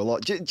after a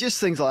lot. Just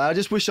things like that. I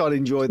just wish I'd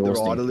enjoyed the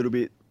ride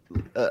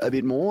a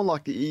bit more.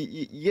 Like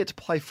you get to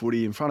play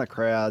footy in front of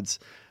crowds.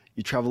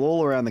 You travel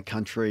all around the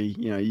country.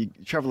 You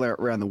travel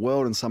around the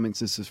world in some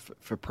instances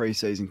for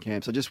pre-season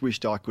camps. I just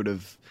wished I could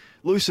have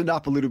loosened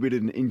up a little bit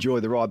and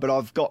enjoyed the ride. But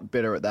I've got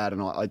better at that,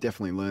 and I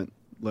definitely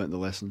learnt the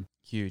lesson.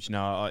 Huge.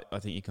 No, I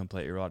think you're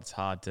completely right. It's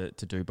hard to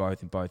do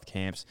both in both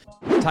camps.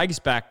 Take us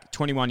back,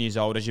 21 years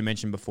old, as you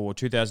mentioned before,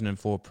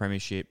 2004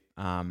 premiership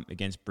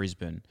against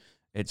Brisbane.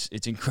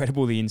 It's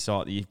incredible the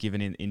insight that you've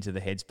given into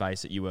the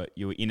headspace that you were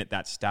in at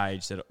that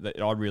stage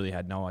that I really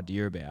had no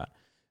idea about.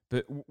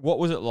 But what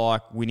was it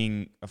like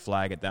winning a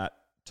flag at that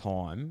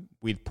time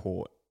with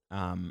Port?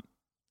 And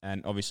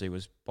obviously it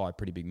was by a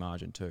pretty big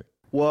margin too.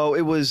 Well,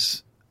 it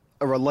was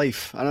a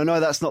relief. And I know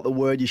that's not the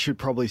word you should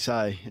probably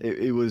say.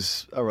 It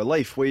was a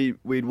relief.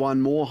 We'd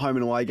won more home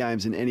and away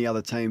games than any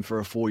other team for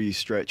a 4-year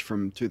stretch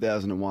from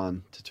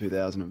 2001 to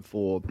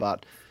 2004.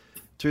 But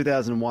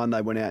 2001,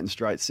 they went out in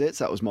straight sets.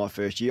 That was my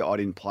first year. I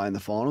didn't play in the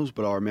finals,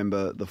 but I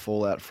remember the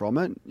fallout from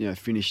it.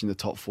 Finishing the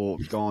top 4,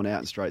 gone out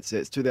in straight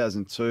sets.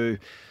 2002...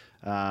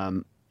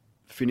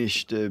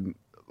 finished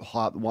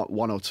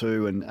one or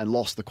two and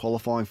lost the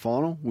qualifying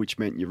final, which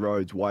meant your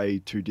road's way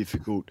too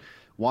difficult.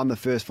 Won the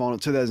first final.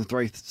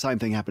 2003, same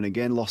thing happened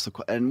again.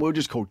 And we were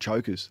just called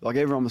chokers. Like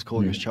everyone was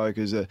calling us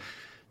chokers. The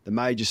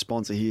major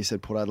sponsor here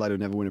said Port Adelaide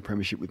would never win a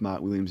premiership with Mark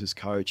Williams as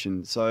coach,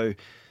 and so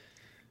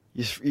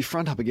you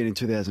front up again in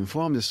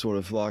 2004. I'm just sort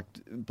of like,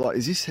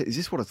 is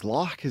this what it's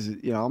like?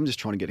 I'm just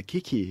trying to get a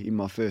kick here in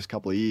my first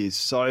couple of years.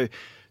 So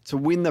to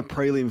win the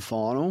prelim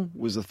final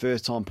was the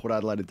first time Port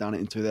Adelaide had done it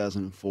in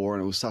 2004,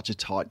 and it was such a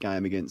tight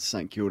game against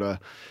St Kilda.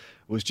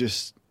 It was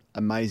just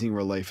amazing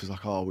relief. It was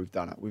like, oh, we've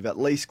done it. We've at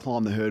least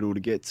climbed the hurdle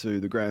to get to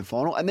the grand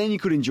final, and then you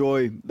could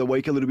enjoy the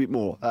week a little bit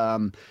more.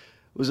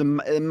 It was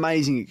an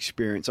amazing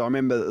experience. I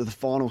remember the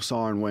final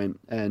siren went,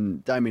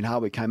 and Damien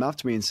Harbert came up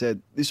to me and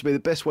said, "This will be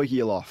the best week of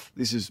your life."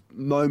 This is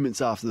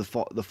moments after the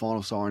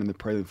final siren in the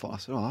prelim final. I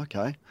said, "Oh,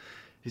 okay."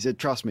 He said,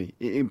 "Trust me,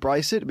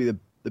 embrace it. It'll be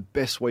the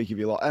best week of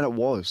your life." And it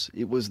was.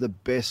 It was the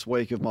best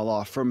week of my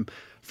life. From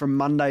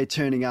Monday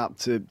turning up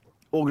to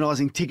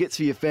organising tickets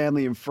for your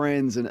family and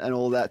friends and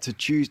all that, to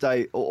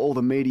Tuesday, all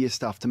the media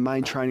stuff, to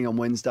main training on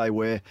Wednesday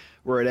where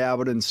we're at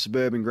Alberton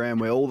Suburban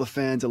Ground where all the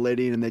fans are let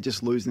in and they're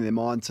just losing their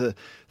mind, to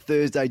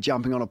Thursday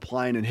jumping on a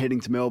plane and heading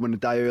to Melbourne a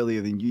day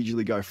earlier than you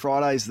usually go.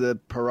 Friday's the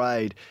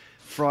parade.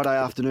 Friday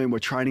afternoon we're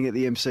training at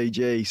the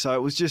MCG. So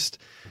it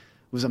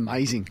was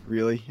amazing,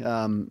 really.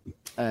 And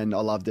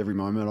I loved every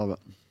moment of it.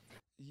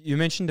 You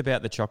mentioned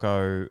about the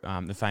Choco,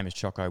 the famous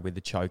Choco with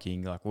the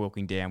choking, like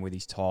walking down with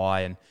his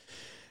tie,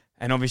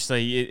 and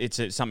obviously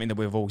it's something that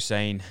we've all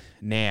seen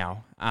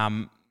now.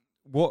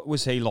 What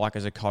was he like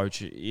as a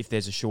coach, if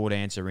there's a short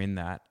answer in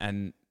that?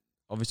 And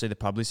obviously the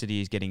publicity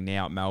he's getting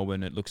now at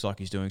Melbourne, it looks like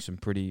he's doing some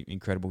pretty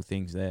incredible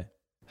things there.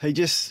 He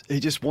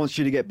just wants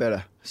you to get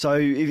better. So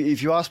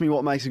if you ask me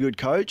what makes a good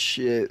coach,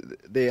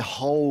 their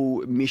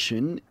whole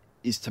mission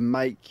is to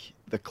make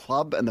the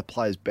club and the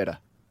players better.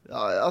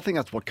 I think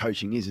that's what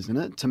coaching is, isn't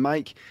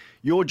it?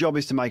 Your job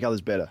is to make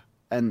others better.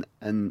 And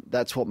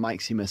that's what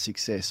makes him a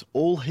success.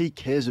 All he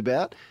cares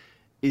about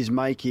is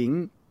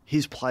making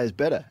his players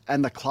better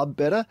and the club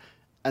better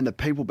and the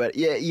people better.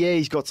 Yeah,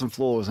 he's got some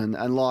flaws and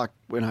like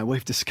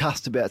we've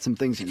discussed about some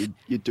things that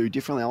you'd do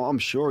differently. I'm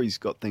sure he's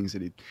got things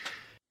that he'd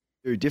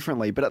do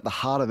differently, but at the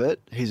heart of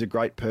it, he's a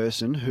great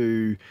person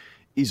who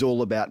is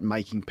all about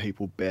making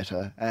people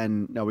better.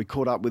 And we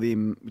caught up with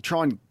him. We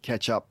try and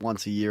catch up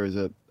once a year as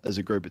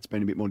a group. It's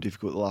been a bit more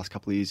difficult the last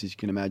couple of years, as you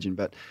can imagine.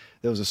 But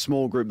there was a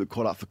small group that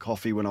caught up for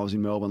coffee when I was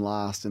in Melbourne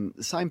last, and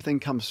the same thing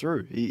comes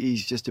through.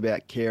 He's just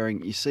about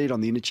caring. You see it on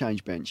the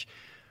interchange bench.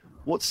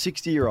 What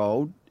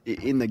 60-year-old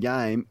in the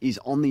game is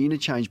on the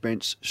interchange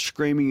bench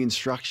screaming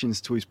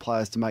instructions to his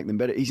players to make them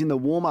better? He's in the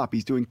warm-up.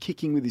 He's doing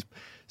kicking with his...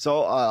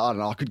 So, I don't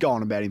know. I could go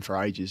on about him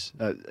for ages.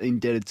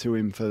 Indebted to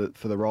him for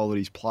the role that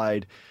he's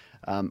played.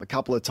 A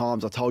couple of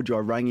times I told you I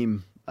rang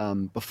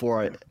him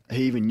before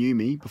he even knew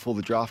me, before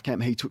the draft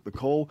camp. He took the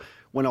call.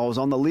 When I was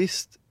on the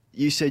list,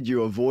 you said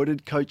you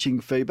avoided coaching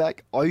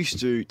feedback. I used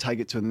to take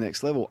it to the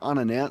next level,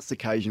 unannounced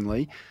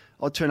occasionally.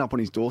 I'd turn up on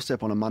his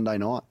doorstep on a Monday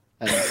night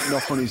and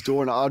knock on his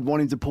door, and I'd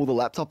want him to pull the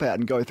laptop out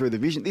and go through the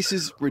vision. This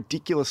is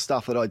ridiculous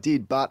stuff that I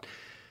did, but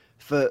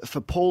for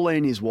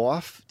Pauline, his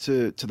wife,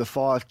 to the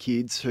 5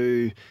 kids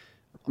who,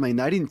 they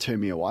didn't turn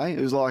me away. It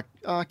was like,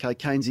 oh, okay,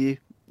 Kane's here.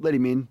 Let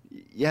him in.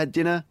 You had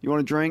dinner? You want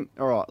a drink?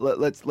 All right,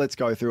 let's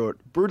go through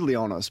it. Brutally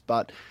honest,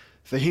 but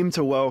for him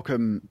to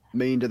welcome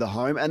me into the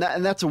home, and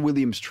that's a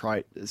Williams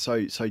trait.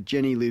 So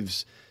Jenny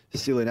lives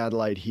still in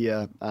Adelaide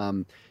here.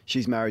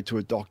 She's married to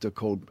a doctor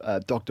called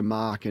Dr.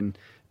 Mark, and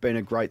been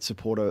a great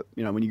supporter.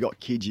 You know, when you got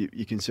kids,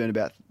 you're concerned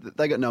about.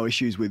 They got no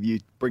issues with you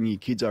bringing your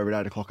kids over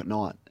at 8 o'clock at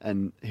night,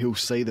 and he'll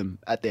see them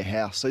at their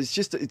house. So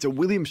it's a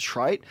Williams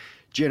trait: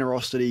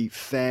 generosity,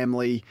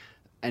 family,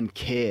 and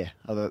care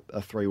are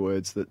three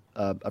words that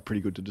are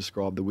pretty good to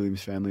describe the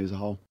Williams family as a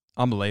whole.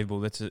 Unbelievable.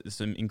 That's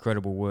some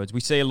incredible words. We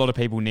see a lot of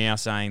people now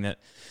saying that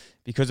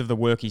because of the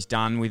work he's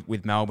done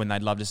with Melbourne,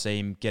 they'd love to see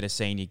him get a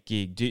senior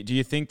gig. Do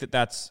you think that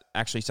that's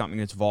actually something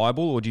that's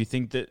viable, or do you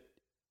think that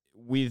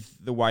with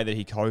the way that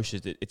he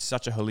coaches, it's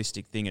such a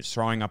holistic thing, it's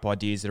throwing up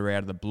ideas that are out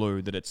of the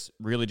blue, that it's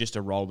really just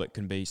a role that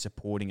can be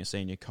supporting a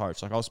senior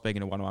coach? Like I was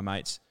speaking to one of my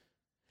mates.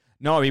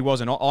 No, he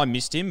wasn't. I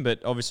missed him,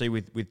 but obviously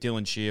with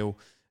Dylan Shield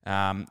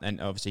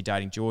and obviously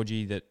dating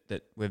Georgie,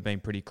 that we've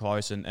been pretty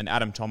close. And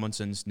Adam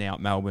Tomlinson's now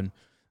at Melbourne,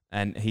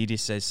 and he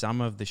just says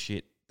some of the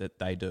shit that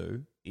they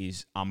do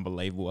is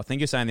unbelievable. I think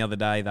you're saying the other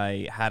day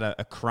they had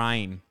a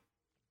crane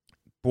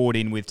brought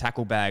in with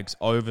tackle bags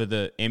over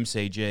the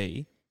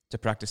MCG to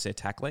practice their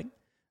tackling.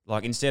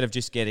 Like instead of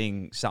just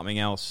getting something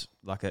else,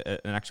 like an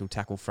actual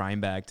tackle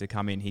frame bag to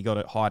come in, he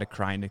hired a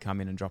crane to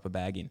come in and drop a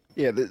bag in.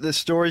 Yeah, the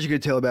stories you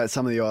could tell about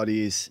some of the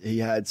ideas he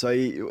had. So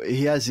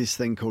he has this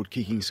thing called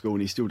kicking school,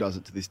 and he still does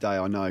it to this day,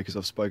 I know, because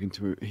I've spoken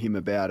to him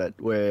about it,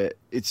 where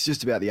it's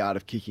just about the art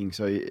of kicking.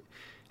 So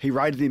he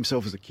rated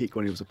himself as a kick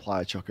when he was a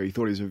player, Choco. He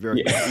thought he was a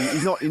very... Yeah.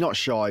 He's not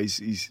shy.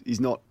 He's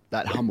not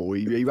that humble.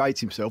 He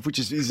rates himself, which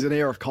is an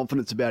air of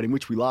confidence about him,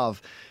 which we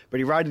love. But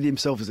he rated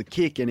himself as a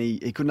kick, and he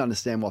couldn't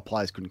understand why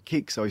players couldn't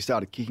kick, so he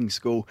started kicking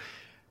school.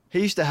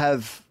 He used to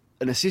have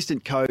an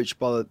assistant coach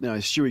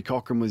Stewie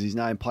Cochran was his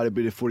name, played a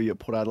bit of footy at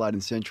Port Adelaide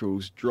and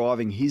Centrals,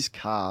 driving his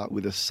car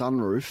with a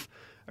sunroof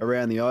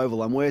around the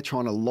oval, and we're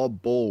trying to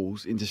lob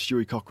balls into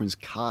Stewie Cochran's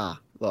car,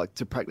 like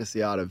to practice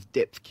the art of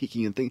depth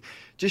kicking and things.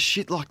 Just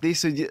shit like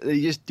this he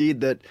just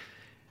did that.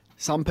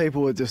 Some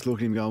people were just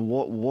looking at him going,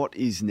 what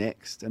is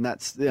next? And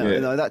that's,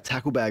 that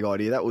tackle bag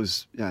idea, that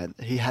was,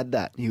 he had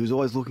that. He was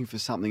always looking for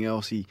something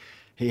else. He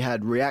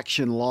had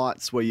reaction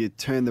lights where you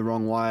turn the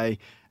wrong way,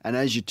 and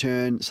as you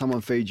turn, someone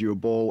feeds you a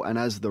ball, and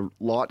as the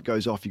light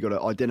goes off, you've got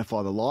to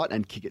identify the light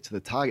and kick it to the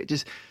target.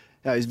 Just,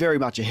 he's very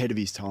much ahead of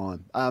his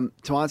time.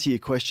 To answer your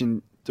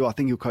question, do I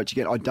think he'll coach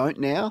again? I don't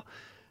now.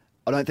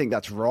 I don't think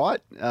that's right.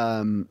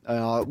 And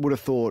I would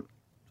have thought,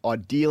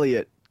 ideally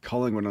at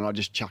Collingwood, and I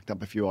just chucked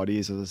up a few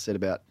ideas, as I said,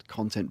 about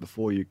content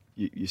before. You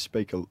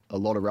speak a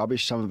lot of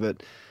rubbish. Some of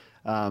it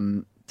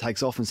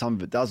takes off and some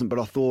of it doesn't. But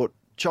I thought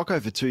Choco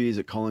for 2 years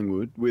at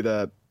Collingwood with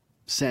a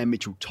Sam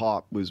Mitchell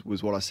type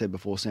was what I said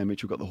before. Sam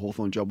Mitchell got the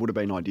Hawthorn job, would have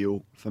been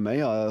ideal for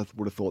me. I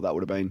would have thought that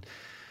would have been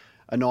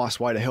a nice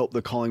way to help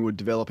the Collingwood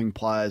developing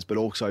players, but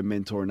also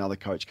mentor another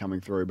coach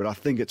coming through. But I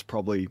think it's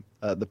probably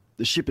the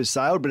ship has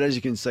sailed. But as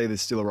you can see,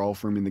 there's still a role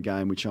for him in the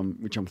game, which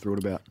I'm thrilled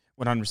about.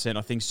 100%.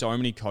 I think so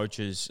many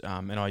coaches,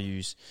 and I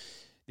use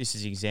this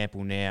as an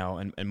example now,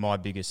 and my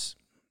biggest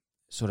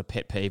sort of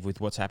pet peeve with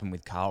what's happened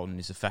with Carlton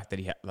is the fact that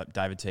like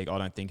David Teague, I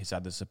don't think has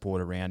had the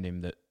support around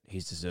him that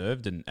he's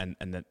deserved and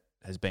that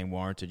has been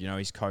warranted.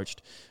 He's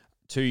coached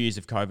 2 years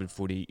of COVID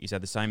footy. He's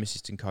had the same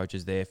assistant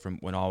coaches there from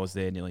when I was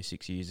there nearly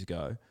 6 years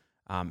ago.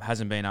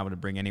 Hasn't been able to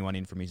bring anyone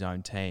in from his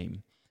own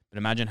team. But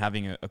imagine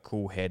having a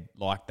cool head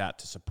like that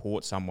to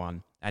support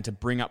someone and to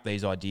bring up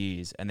these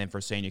ideas, and then for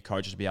a senior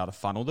coach to be able to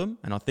funnel them.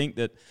 And I think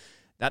that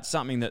that's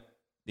something that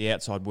the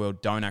outside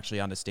world don't actually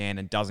understand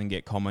and doesn't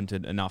get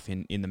commented enough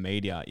in the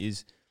media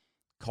is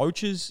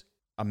coaches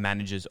are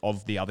managers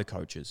of the other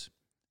coaches.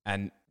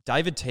 And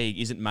David Teague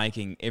isn't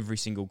making every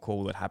single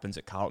call that happens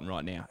at Carlton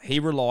right now.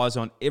 He relies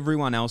on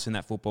everyone else in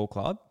that football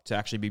club to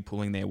actually be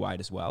pulling their weight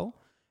as well.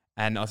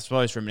 And I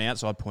suppose from an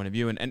outside point of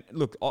view, and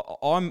look,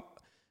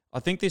 I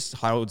think this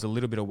holds a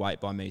little bit of weight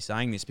by me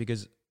saying this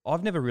because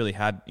I've never really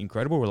had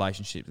incredible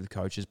relationships with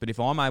coaches, but if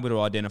I'm able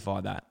to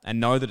identify that and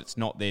know that it's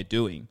not their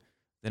doing,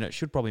 then it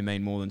should probably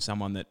mean more than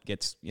someone that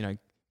gets,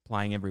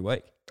 playing every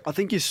week. I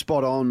think you're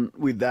spot on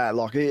with that.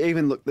 Like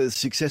even look, the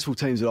successful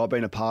teams that I've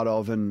been a part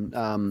of, and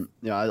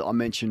I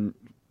mentioned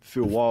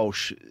Phil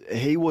Walsh.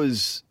 He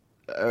was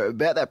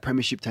about that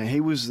premiership team. He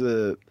was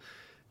the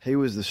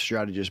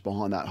strategist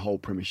behind that whole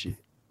premiership.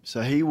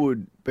 So he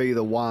would be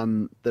the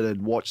one that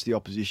had watched the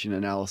opposition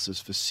analysis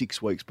for 6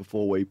 weeks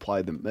before we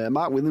played them.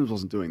 Mark Williams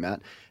wasn't doing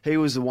that. He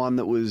was the one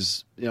that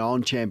was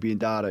on champion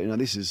data.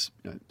 This is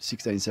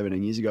 16,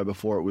 17 years ago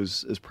before it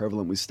was as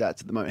prevalent with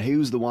stats at the moment. He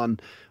was the one,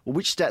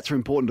 which stats are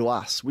important to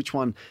us? Which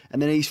one?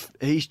 And then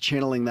he's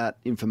channeling that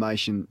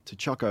information to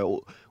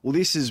Choco. Well,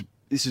 this is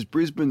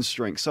Brisbane's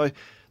strength. So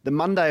the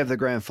Monday of the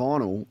grand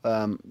final,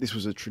 this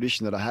was a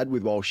tradition that I had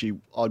with Walshy.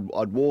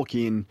 I'd walk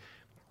in,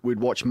 we'd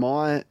watch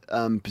my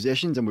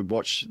possessions and we'd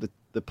watch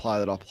the player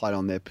that I played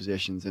on their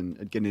possessions and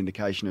I'd get an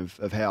indication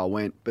of how I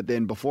went. But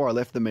then before I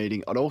left the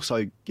meeting, I'd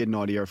also get an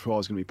idea of who I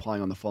was going to be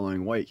playing on the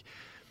following week.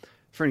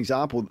 For an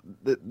example,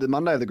 the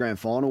Monday of the grand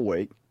final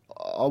week,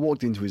 I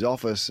walked into his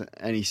office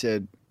and he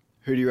said,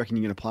 "Who do you reckon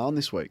you're going to play on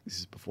this week?" This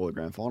is before the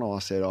grand final. I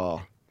said,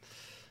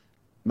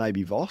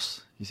 maybe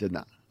Voss. He said,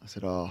 nah. I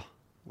said, what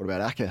about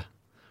Acker?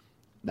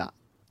 Nah.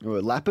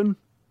 Or Lappin?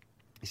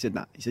 He said,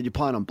 nah. He said, "You're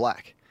playing on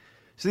Black."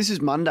 So this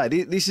is Monday.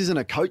 This isn't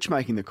a coach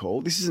making the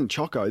call. This isn't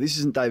Choco. This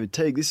isn't David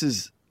Teague. This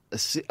is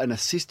an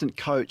assistant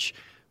coach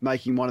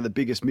making one of the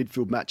biggest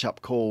midfield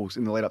matchup calls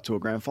in the lead up to a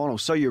grand final.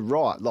 So you're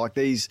right. Like,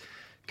 these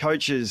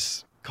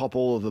coaches cop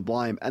all of the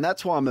blame. And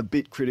that's why I'm a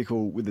bit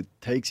critical with the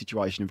Teague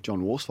situation of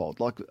John Worsfold.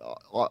 Like,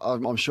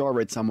 I'm sure I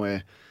read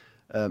somewhere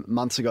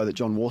months ago that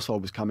John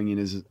Worsfold was coming in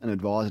as an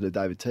advisor to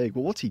David Teague.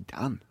 Well, what's he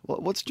done?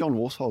 What's John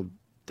Worsfold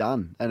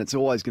done? And it's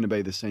always going to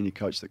be the senior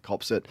coach that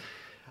cops it.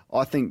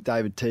 I think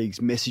David Teague's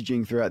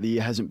messaging throughout the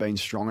year hasn't been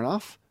strong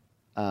enough,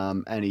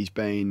 and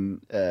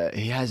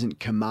he hasn't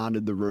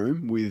commanded the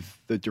room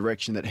with the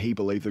direction that he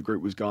believed the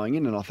group was going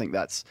in, and I think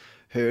that's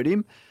hurt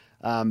him.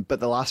 But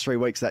the last 3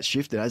 weeks that's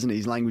shifted, hasn't it?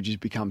 His language has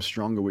become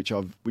stronger, which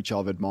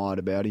I've admired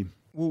about him.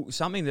 Well,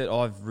 something that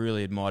I've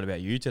really admired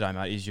about you today,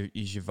 mate,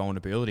 is your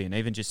vulnerability, and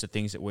even just the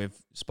things that we've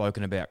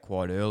spoken about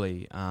quite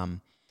early,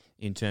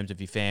 in terms of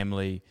your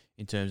family,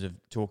 in terms of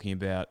talking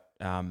about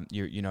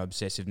your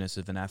obsessiveness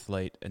of an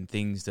athlete and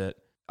things that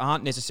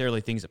aren't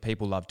necessarily things that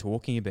people love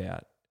talking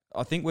about.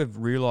 I think we've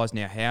realised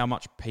now how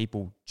much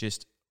people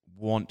just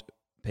want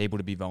people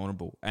to be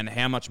vulnerable, and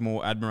how much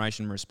more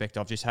admiration and respect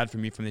I've just had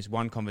from you from this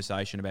one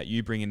conversation about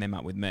you bringing them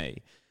up with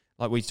me.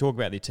 Like, we talk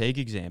about the Teague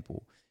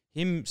example.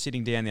 Him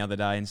sitting down the other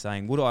day and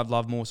saying, would I have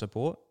loved more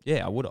support?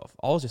 Yeah, I would have.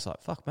 I was just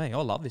like, fuck me,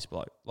 I love this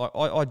bloke. Like,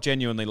 I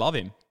genuinely love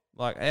him.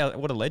 Like,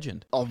 what a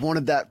legend. I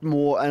wanted that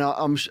more, and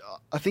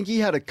I think he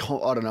had I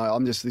don't know,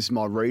 this is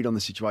my read on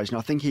the situation.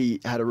 I think he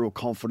had a real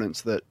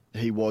confidence that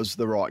he was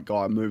the right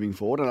guy moving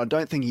forward, and I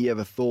don't think he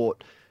ever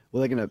thought,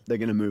 well, they're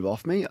gonna move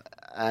off me,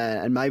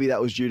 and maybe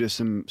that was due to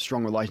some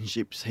strong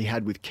relationships he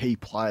had with key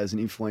players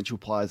and influential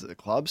players at the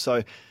club.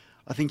 So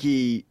I think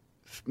he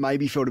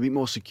maybe felt a bit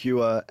more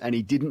secure, and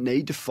he didn't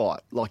need to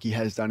fight like he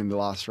has done in the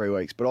last 3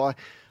 weeks. But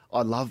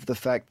I love the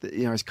fact that,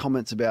 his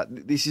comments about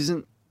this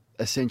isn't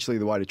essentially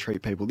the way to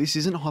treat people. This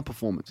isn't high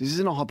performance. This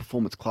isn't a high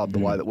performance club, the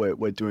way that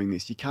we're doing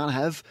this. You can't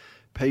have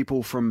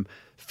people from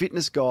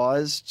fitness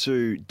guys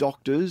to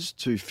doctors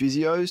to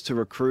physios to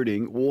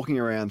recruiting walking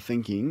around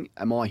thinking,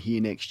 am I here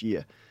next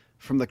year?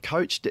 From the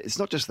coach, it's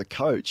not just the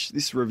coach.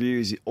 This review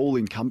is all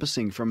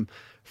encompassing from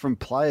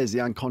players, the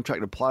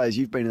uncontracted players.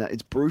 You've been in that.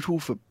 It's brutal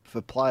for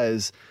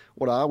players.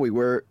 What are we?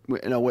 We're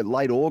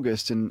late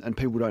August and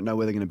people don't know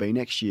where they're going to be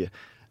next year.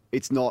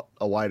 It's not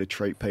a way to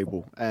treat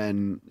people.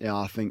 And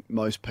I think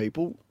most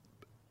people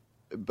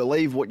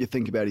believe what you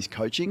think about his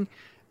coaching.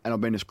 And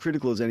I've been as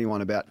critical as anyone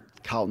about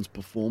Carlton's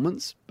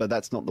performance, but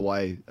that's not the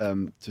way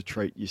to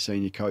treat your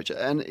senior coach.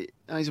 And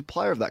he's a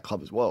player of that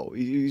club as well.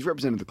 He's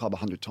represented the club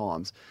 100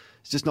 times.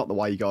 It's just not the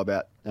way you go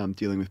about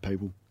dealing with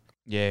people.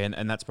 Yeah,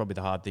 and that's probably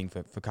the hard thing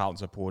for Carlton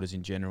supporters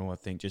in general. I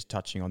think, just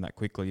touching on that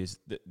quickly, is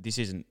that this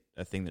isn't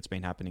a thing that's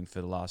been happening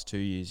for the last 2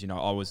 years.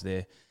 I was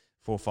there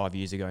 4 or 5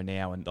 years ago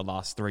now, and the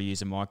last 3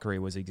 years of my career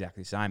was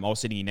exactly the same. I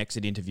was sitting in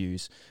exit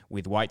interviews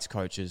with weights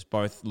coaches,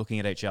 both looking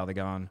at each other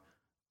going,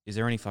 is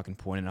there any fucking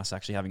point in us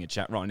actually having a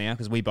chat right now?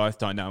 Because we both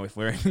don't know if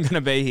we're even going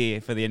to be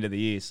here for the end of the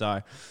year.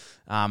 So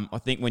I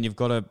think when you've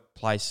got a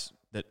place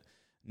that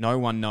no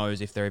one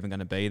knows if they're even going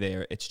to be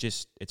there,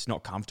 it's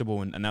not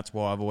comfortable. And that's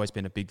why I've always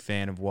been a big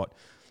fan of what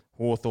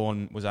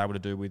Hawthorn was able to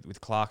do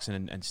with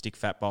Clarkson and stick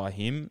fat by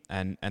him.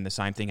 And the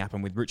same thing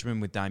happened with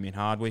Richmond, with Damien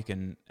Hardwick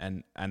and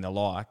the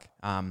like.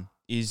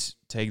 Is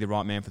Teague the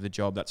right man for the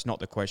job? That's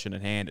not the question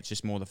at hand. It's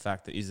just more the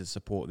fact that is the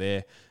support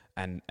there,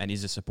 and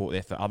is the support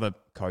there for other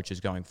coaches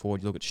going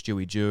forward? You look at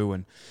Stewie Jew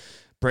and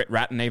Brett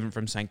Ratton, even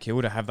from St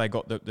Kilda. Have they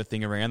got the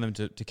thing around them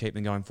to keep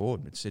them going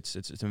forward?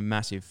 It's a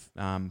massive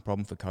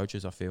problem for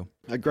coaches, I feel.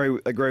 Agree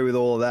with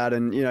all of that.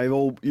 And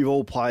you've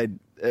all played.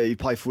 You've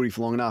played footy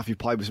for long enough. You've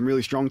played with some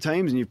really strong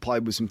teams, and you've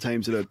played with some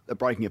teams that are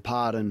breaking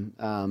apart. And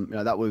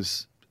that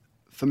was,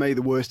 for me,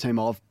 the worst team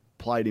I've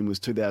played in was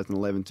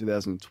 2011,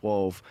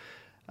 2012.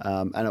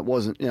 And it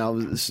wasn't, it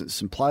was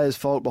some players'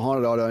 fault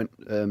behind it. I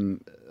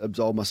don't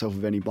absolve myself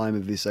of any blame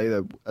of this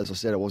either. As I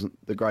said, I wasn't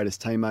the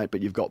greatest teammate,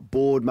 but you've got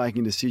board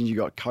making decisions, you've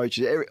got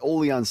coaches, all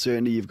the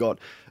uncertainty. You've got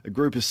a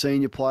group of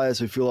senior players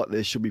who feel like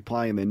they should be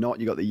playing and they're not.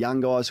 You've got the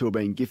young guys who are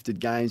being gifted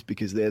games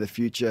because they're the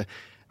future.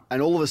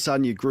 And all of a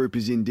sudden your group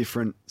is in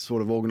different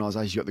sort of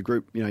organisations. You've got the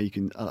group, you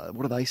can,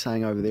 what are they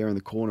saying over there in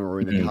the corner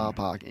or in the car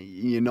park?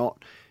 You're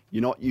not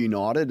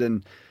united.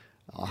 And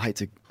I hate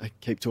to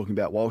keep talking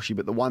about Walshy,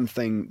 but the one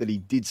thing that he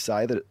did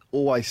say that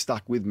always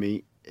stuck with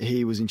me,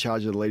 he was in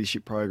charge of the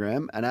leadership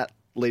program, and at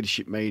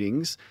leadership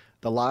meetings,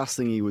 the last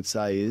thing he would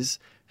say is,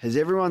 has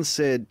everyone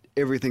said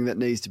everything that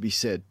needs to be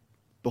said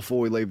before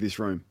we leave this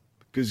room?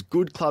 Because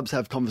good clubs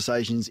have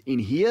conversations in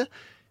here,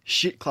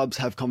 shit clubs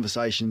have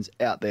conversations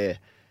out there.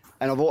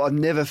 And I've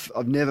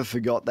never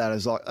forgot that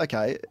as like,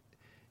 okay,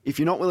 if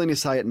you're not willing to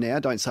say it now,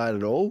 don't say it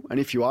at all.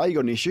 And if you are, you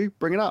got an issue,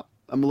 bring it up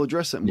and we'll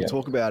address it and we'll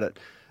talk about it.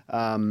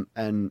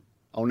 And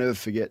I'll never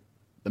forget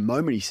the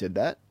moment he said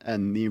that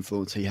and the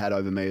influence he had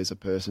over me as a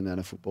person and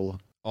a footballer.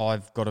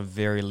 I've got a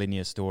very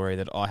linear story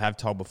that I have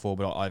told before,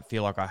 but I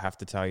feel like I have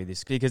to tell you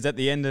this because at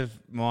the end of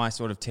my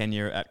sort of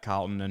tenure at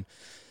Carlton,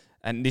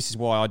 and this is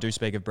why I do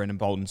speak of Brendan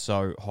Bolton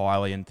so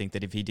highly and think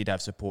that if he did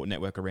have support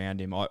network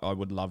around him, I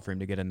would love for him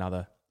to get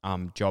another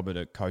job at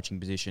a coaching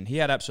position. He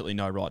had absolutely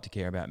no right to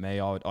care about me.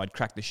 I'd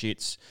crack the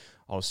shits.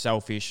 I was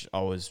selfish.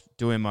 I was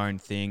doing my own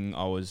thing.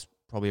 I was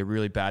probably a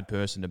really bad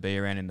person to be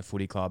around in the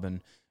footy club,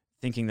 and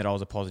thinking that I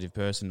was a positive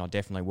person, I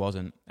definitely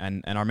wasn't.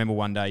 And I remember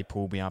one day he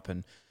pulled me up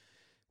and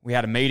we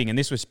had a meeting, and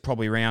this was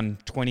probably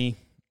round 20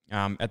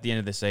 at the end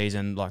of the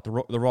season. Like the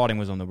writing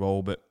was on the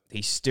wall, but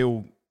he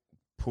still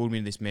pulled me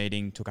to this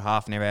meeting, took a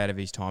half an hour out of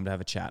his time to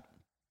have a chat.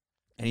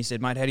 And he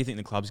said, mate, how do you think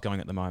the club's going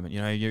at the moment?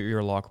 You know, you're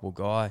a likeable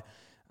guy.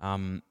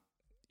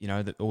 You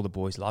know, that all the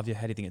boys love you.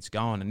 How do you think it's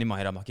going? And in my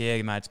head, I'm like,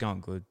 yeah, mate, it's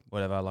going good.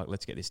 Whatever, like,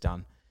 let's get this done.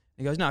 And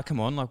he goes, no, come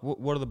on. Like,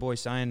 what are the boys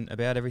saying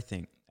about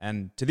everything?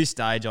 And to this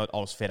stage, I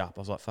was fed up. I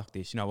was like, fuck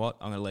this. You know what?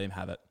 I'm going to let him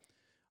have it.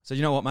 I said,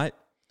 you know what, mate?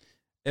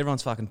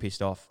 Everyone's fucking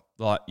pissed off.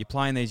 Like, you're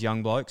playing these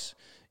young blokes.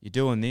 You're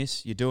doing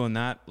this. You're doing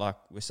that. Like,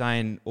 we're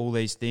saying all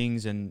these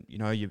things, and, you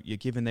know, you're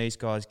giving these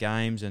guys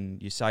games,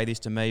 and you say this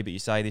to me, but you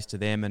say this to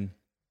them. And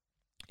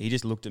he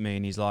just looked at me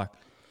and he's like,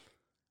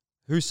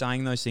 who's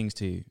saying those things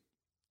to you?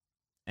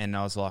 And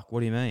I was like, what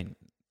do you mean?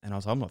 And I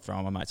was like, I'm not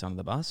throwing my mates under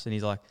the bus. And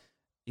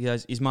he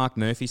goes, is Mark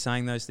Murphy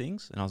saying those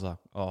things? And I was like,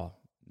 oh,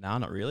 nah,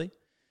 not really.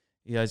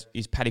 He goes,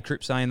 is Paddy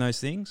Cripps saying those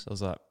things? I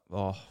was like,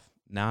 oh,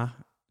 nah.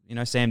 You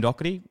know, Sam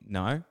Doherty?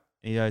 No. And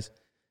he goes,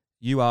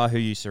 you are who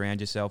you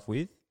surround yourself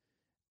with.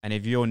 And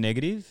if you're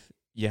negative,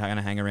 you're going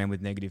to hang around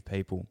with negative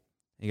people.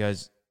 He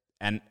goes,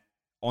 and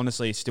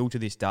honestly, still to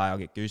this day, I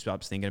get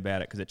goosebumps thinking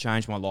about it because it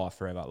changed my life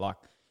forever. Like,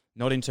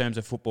 not in terms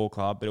of football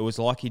club, but it was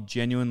like he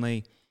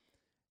genuinely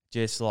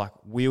just like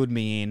wheeled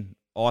me in.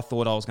 I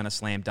thought I was going to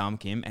slam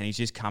dunk him, and he's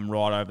just come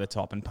right over the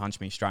top and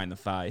punched me straight in the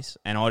face.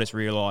 And I just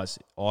realised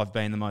I've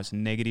been the most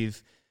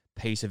negative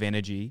piece of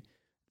energy,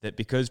 that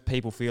because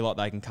people feel like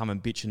they can come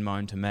and bitch and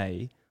moan to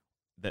me,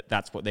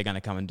 that's what they're going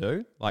to come and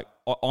do. Like,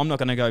 I'm not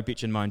going to go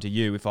bitch and moan to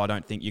you if I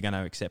don't think you're going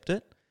to accept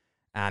it.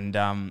 And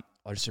I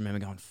just remember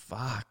going,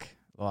 fuck,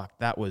 like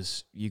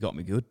you got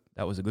me good.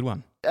 That was a good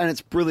one. And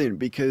it's brilliant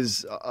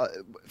because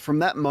from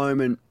that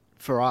moment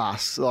for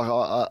us, like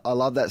I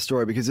love that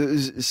story because it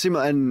was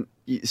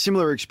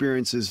similar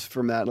experiences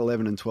from that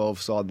 11 and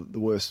 12 side, the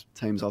worst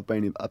teams I've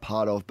been a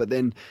part of. But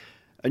then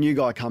a new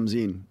guy comes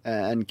in,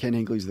 and Ken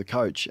Hinkley's the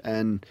coach.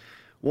 And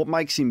what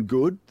makes him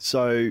good,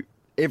 so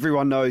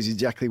everyone knows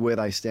exactly where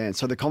they stand.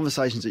 So the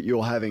conversations that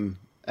you're having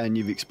and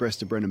you've expressed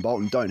to Brendan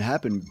Bolton don't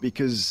happen,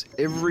 because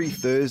every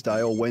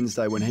Thursday or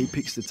Wednesday when he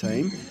picks the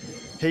team,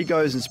 he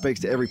goes and speaks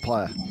to every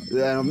player.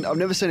 And I've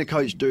never seen a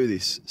coach do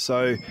this.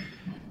 So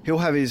he'll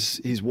have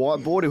his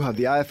whiteboard, he'll have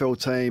the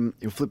AFL team,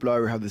 he'll flip it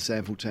over, he'll have the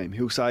sample team.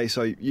 He'll say,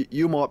 so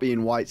you might be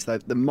in weights.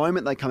 The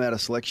moment they come out of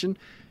selection,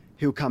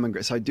 he'll come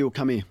and say, Dill,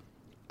 come here.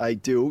 Hey,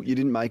 Dill, you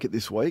didn't make it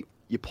this week.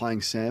 You're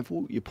playing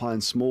sample, you're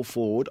playing small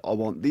forward. I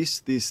want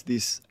this,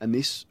 and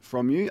this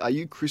from you. Are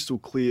you crystal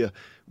clear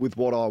with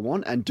what I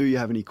want? And do you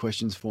have any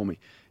questions for me?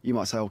 You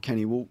might say, oh,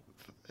 Kenny, well,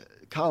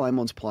 Carl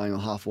Amon's playing on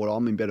half forward.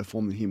 I'm in better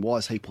form than him. Why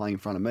is he playing in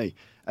front of me?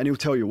 And he'll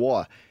tell you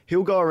why.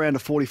 He'll go around to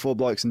 44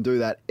 blokes and do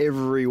that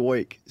every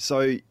week.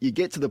 So you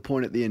get to the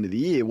point at the end of the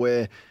year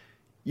where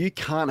you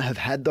can't have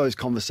had those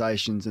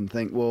conversations and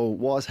think, well,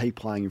 why is he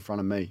playing in front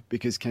of me?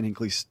 Because Ken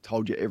Hinkley's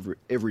told you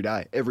every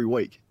day, every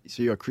week.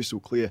 So you're crystal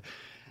clear.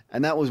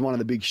 And that was one of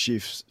the big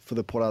shifts for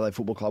the Port Adelaide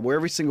Football Club, where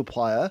every single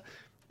player,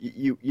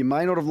 you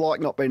may not have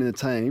liked not being in the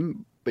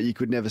team, but you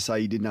could never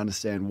say you didn't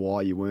understand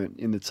why you weren't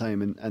in the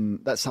team. And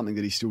that's something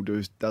that he still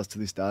does to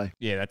this day.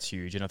 Yeah, that's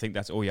huge. And I think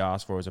that's all you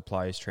ask for as a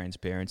player is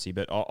transparency.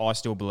 But I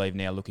still believe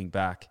now, looking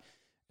back,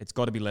 it's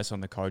got to be less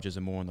on the coaches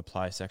and more on the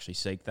players to actually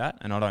seek that.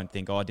 And I don't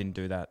think I didn't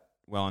do that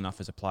well enough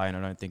as a player, and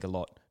I don't think a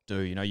lot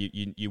do. You know,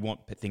 you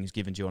want things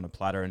given to you on a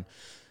platter, and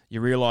you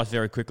realise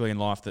very quickly in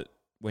life that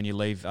when you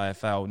leave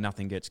AFL,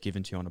 nothing gets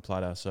given to you on a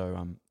platter.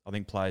 So I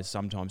think players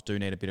sometimes do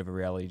need a bit of a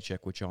reality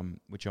check, which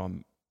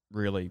I'm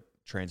really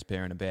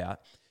transparent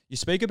about. You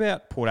speak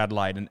about Port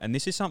Adelaide, and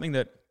this is something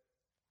that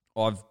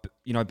I've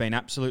been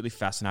absolutely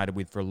fascinated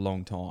with for a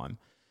long time.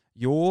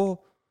 Your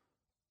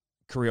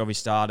career obviously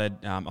started,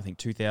 I think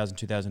 2000,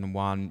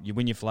 2001. You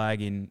win your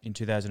flag in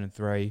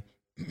 2003.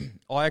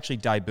 I actually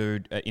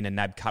debuted in a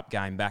NAB Cup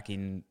game back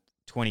in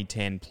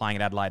 2010 playing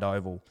at Adelaide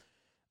Oval.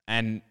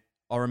 And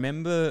I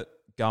remember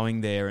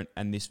going there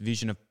and this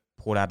vision of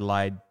Port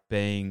Adelaide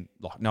being,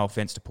 like, no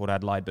offence to Port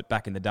Adelaide, but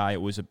back in the day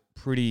it was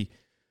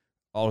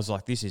I was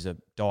like, this is a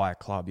dire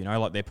club, you know,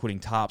 like they're putting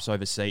tarps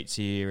over seats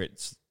here.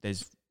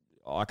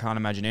 I can't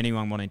imagine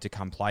anyone wanting to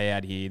come play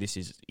out here. This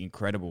is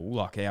incredible,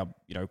 like how,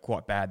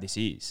 quite bad this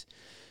is.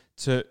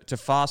 To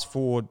fast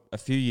forward a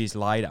few years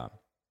later,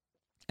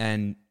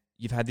 and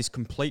you've had this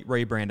complete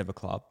rebrand of a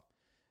club.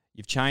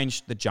 You've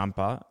changed the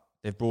jumper.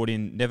 They've brought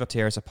in Never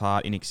Tear Us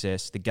Apart, In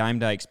Excess. The game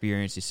day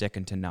experience is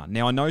second to none.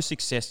 Now, I know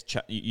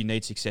you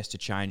need success to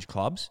change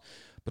clubs,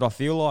 but I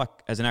feel like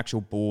as an actual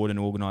board and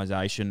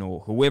organisation, or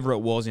whoever it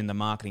was in the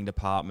marketing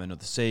department or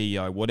the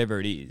CEO, whatever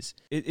it is,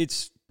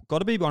 it's got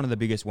to be one of the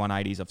biggest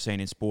 180s I've seen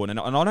in sport. And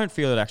I don't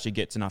feel it actually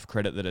gets enough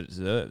credit that it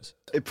deserves.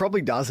 It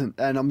probably doesn't.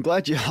 And I'm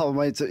glad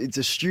it's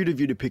astute of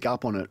you to pick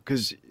up on it,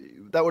 because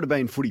that would have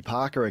been Footy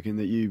Park, I reckon,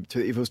 if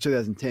it was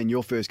 2010,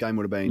 your first game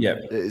would have been,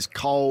 It's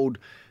cold,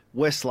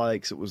 West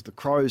Lakes. It was the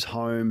Crows'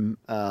 home.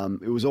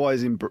 It was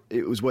always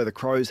it was where the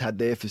Crows had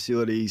their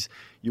facilities.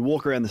 You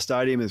walk around the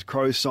stadium, there's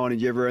Crows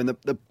signage everywhere, and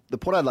the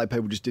Port Adelaide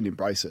people just didn't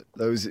embrace it.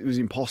 It was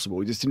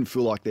impossible. It just didn't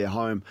feel like their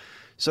home.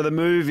 So the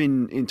move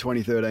in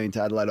 2013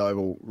 to Adelaide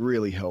Oval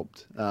really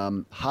helped.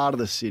 Heart of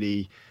the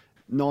city,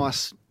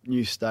 nice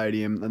new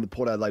stadium, and the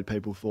Port Adelaide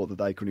people thought that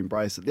they could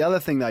embrace it. The other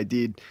thing they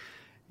did,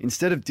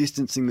 instead of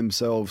distancing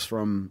themselves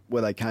from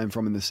where they came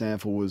from in the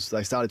SANFL, was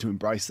they started to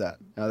embrace that.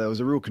 There was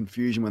a real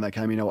confusion when they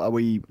came in. Are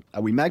we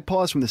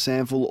Magpies from the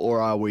SANFL,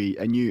 or are we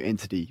a new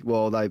entity?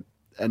 Well,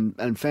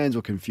 and fans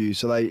were confused,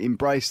 so they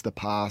embraced the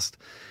past.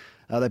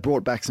 They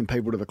brought back some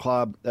people to the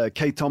club.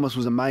 Keith Thomas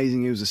was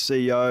amazing. He was a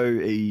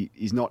CEO.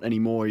 He's not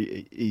anymore.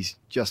 He's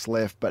just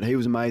left, but he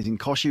was amazing.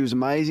 Koshy was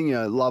amazing.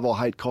 Love or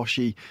hate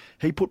Koshy.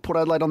 He put Port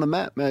Adelaide on the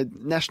map.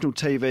 National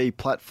TV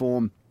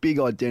platform, big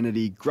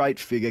identity, great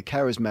figure,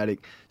 charismatic.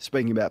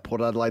 Speaking about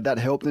Port Adelaide, that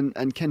helped,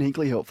 and Ken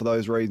Hinkley helped for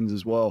those reasons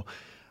as well.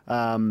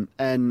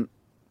 And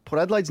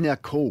Port Adelaide's now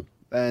cool,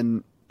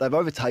 and they've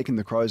overtaken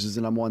the Crows as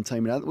the number one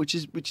team in Adelaide, which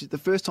is the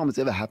first time it's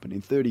ever happened in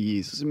 30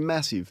 years. It's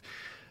massive.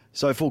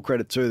 So full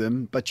credit to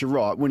them. But you're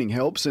right, winning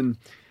helps, and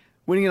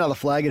winning another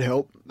flag would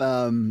help.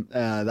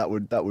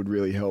 That would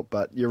really help.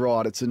 But you're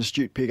right, it's an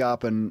astute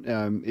pickup,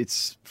 and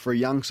it's for a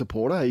young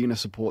supporter. Are you going to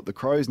support the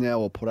Crows now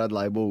or Port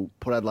Adelaide? Well,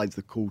 Port Adelaide's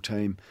the cool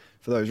team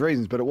for those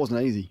reasons, but it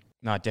wasn't easy.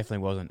 No, it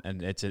definitely wasn't,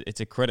 and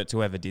it's a credit to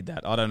whoever did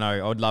that. I don't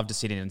know. I would love to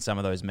sit in some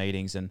of those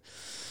meetings, and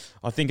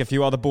I think a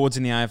few other boards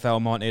in the AFL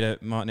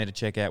might need to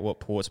check out what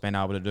Port's been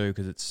able to do,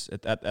 because it's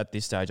at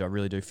this stage I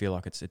really do feel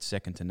like it's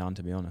second to none,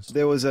 to be honest.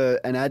 There was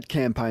an ad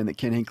campaign that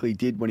Ken Hinkley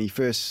did when he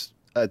first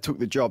took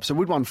the job. So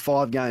we'd won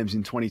 5 games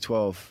in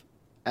 2012,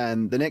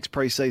 and the next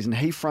pre-season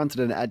he fronted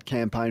an ad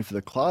campaign for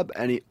the club,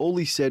 and all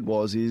he said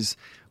was,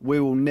 we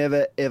will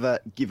never ever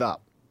give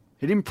up.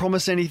 He didn't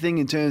promise anything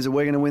in terms of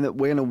we're going to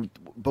win it.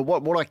 But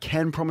what I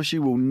can promise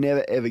you, we'll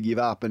never ever give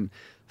up. And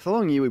for the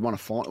following year, we won a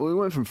final. We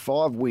went from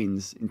 5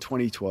 wins in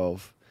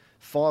 2012,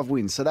 5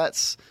 wins. So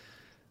that's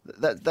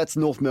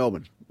North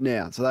Melbourne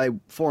now. So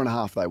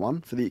 4.5 they won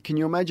for the. Can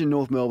you imagine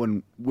North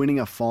Melbourne winning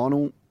a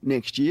final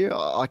next year?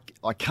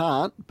 I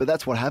can't, but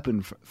that's what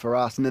happened for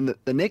us. And then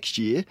the next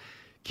year,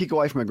 kick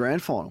away from a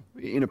grand final.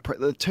 The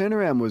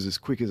turnaround was as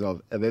quick as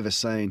I've ever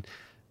seen,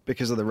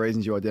 because of the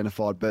reasons you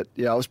identified. But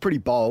yeah, it was pretty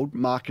bold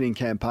marketing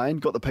campaign,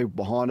 got the people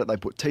behind it. They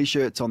put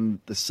T-shirts on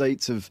the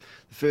seats of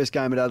the first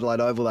game at Adelaide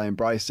Oval. They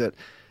embraced it.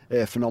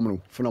 Yeah,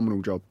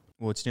 phenomenal job.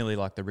 Well, it's nearly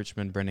like the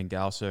Richmond Brendan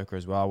Gale circa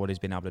as well, what he's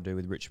been able to do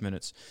with Richmond.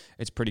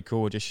 It's pretty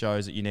cool. It just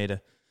shows that you need to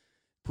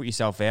put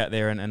yourself out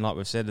there, and like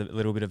we've said, a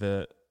little bit of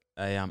a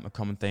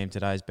common theme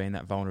today has been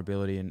that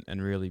vulnerability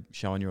and really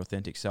showing your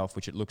authentic self,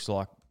 which it looks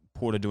like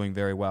Port are doing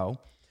very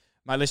well.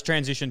 Mate, let's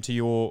transition to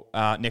your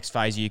next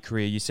phase of your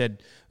career. You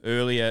said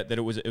earlier that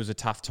it was a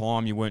tough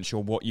time. You weren't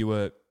sure what you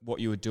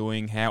were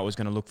doing, how it was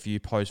going to look for you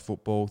post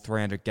football.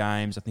 300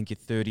 games. I think you're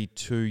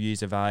 32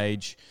 years of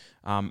age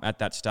at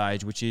that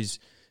stage, which is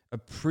a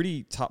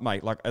pretty tough,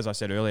 mate. Like as I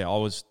said earlier, I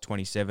was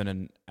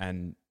 27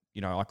 and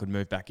I could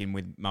move back in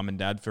with mum and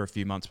dad for a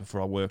few months before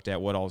I worked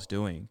out what I was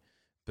doing.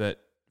 But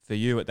for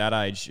you at that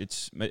age,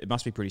 it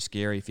must be pretty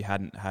scary if you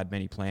hadn't had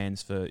many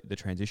plans for the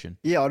transition.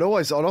 Yeah, I'd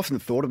often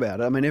thought about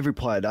it. I mean, every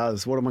player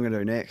does. What am I going to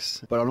do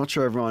next? But I'm not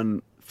sure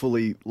everyone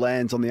fully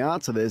lands on the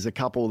answer. There's a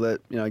couple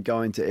that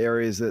go into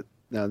areas that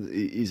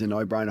is a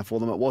no-brainer for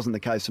them. It wasn't the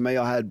case for me.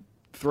 I had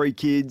 3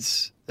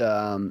 kids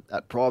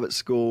at private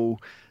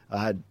school.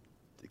 I had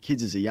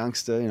kids as a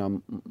youngster.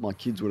 My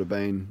kids would have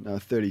been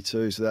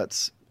 32, so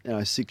that's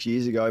 6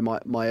 years ago.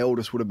 My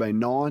eldest would have been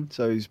 9,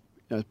 so he's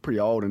pretty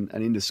old and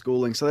into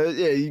schooling. So,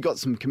 yeah, you got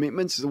some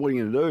commitments. So what are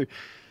you going to do?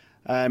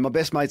 And my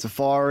best mate's a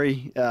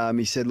fiery.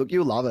 He said, look,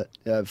 you'll love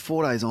it.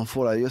 4 days on,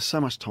 4 days. You have so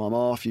much time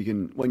off.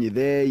 When you're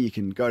there, you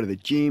can go to the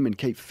gym and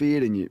keep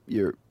fit, and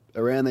you're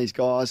around these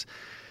guys.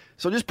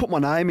 So I just put my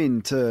name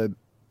in to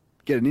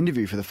get an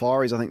interview for the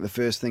Fireys. I think the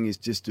first thing is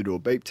just to do a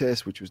beep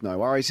test, which was no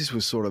worries. This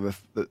was sort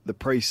of the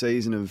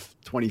pre-season of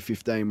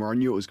 2015, where I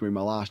knew it was going to be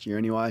my last year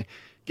anyway.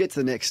 Get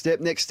to the next step.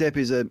 Next step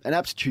is an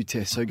aptitude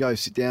test. So go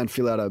sit down,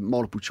 fill out a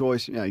multiple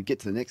choice. Get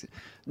to the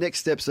next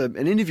step's an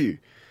interview.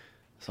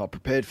 So I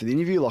prepared for the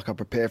interview like I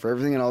prepare for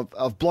everything, and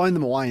I've blown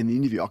them away in the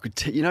interview. I could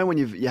when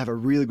you have a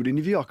really good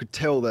interview, I could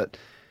tell that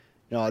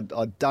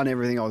I'd done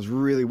everything. I was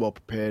really well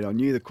prepared. I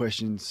knew the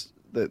questions,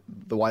 the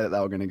way that they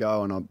were going to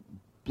go, and I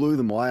blew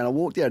them away. And I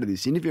walked out of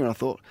this interview and I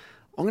thought,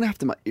 I'm going to have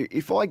to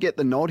if I get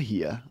the nod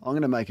here, I'm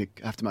going to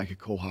have to make a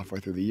call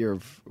halfway through the year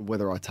of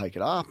whether I take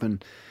it up.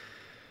 And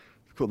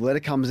the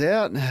letter comes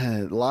out.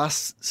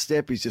 Last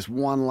step is just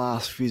one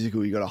last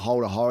physical. You got to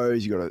hold a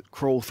hose. You got to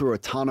crawl through a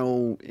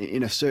tunnel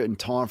in a certain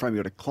time frame.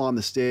 You got to climb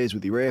the stairs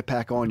with your air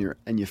pack on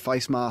and your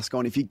face mask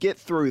on. If you get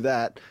through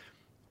that,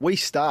 we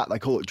start. They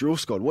call it drill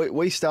squad.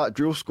 We start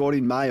drill squad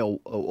in May or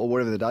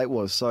whatever the date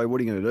was. So what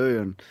are you going to do?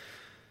 And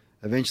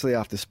eventually,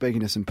 after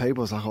speaking to some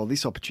people, I was like, oh,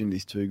 this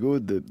opportunity's too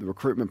good. The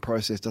recruitment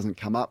process doesn't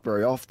come up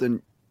very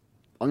often.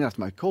 I'm going to have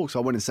to make a call. So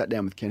I went and sat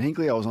down with Ken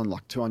Hinkley. I was on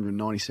like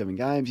 297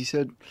 games. He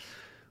said,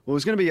 Well, it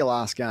was going to be your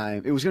last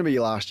game. It was going to be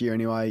your last year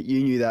anyway.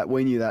 You knew that.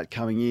 We knew that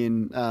coming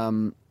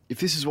in. If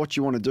this is what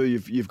you want to do,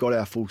 you've got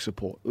our full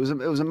support. It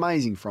was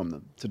amazing from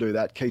them to do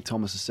that. Keith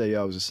Thomas, the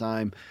CEO, was the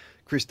same.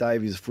 Chris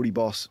Davies, the footy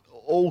boss,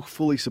 all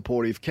fully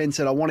supportive. Ken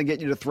said, I want to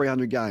get you to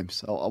 300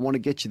 games. I want to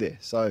get you there.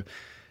 So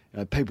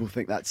people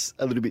think that's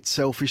a little bit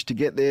selfish to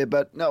get there,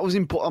 but no, it was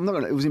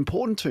important. It was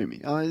important to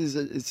me.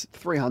 It's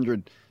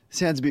 300.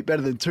 Sounds a bit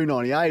better than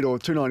 298 or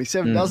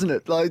 297, doesn't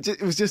it? Like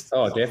it was just.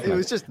 Oh, definitely. It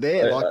was just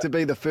there, like to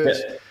be the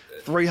first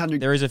 300.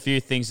 There is a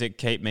few things that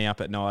keep me up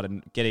at night,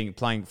 and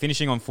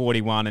finishing on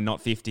 41 and not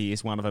 50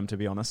 is one of them, to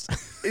be honest.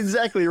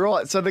 Exactly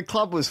right. So the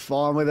club was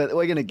fine with it.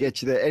 We're going to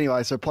get you there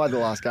anyway. So I played the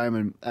last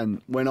game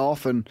and went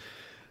off and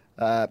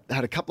had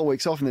a couple of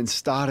weeks off, and then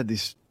started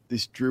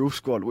this drill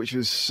squad, which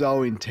was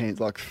so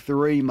intense. Like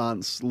 3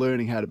 months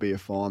learning how to be a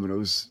fireman. It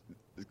was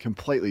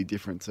completely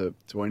different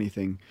to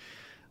anything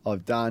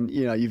I've done.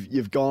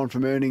 You've gone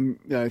from earning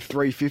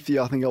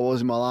 $350, I think I was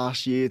in my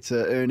last year,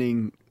 to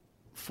earning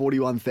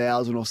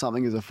 41,000 or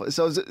something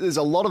so there's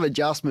a lot of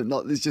adjustment.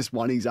 There's just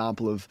one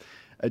example of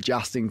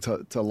adjusting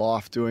to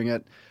life doing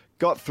it.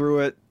 Got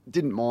through it,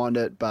 didn't mind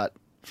it, but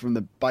from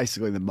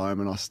basically the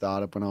moment I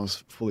started, when I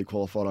was fully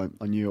qualified,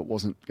 I knew it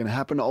wasn't going to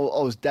happen. I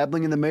was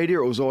dabbling in the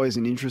media. It was always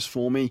an interest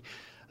for me.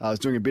 I was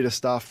doing a bit of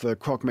stuff for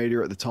Croc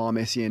Media at the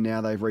time, SEN now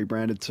they've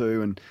rebranded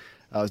to, and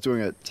I was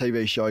doing a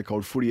TV show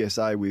called Footy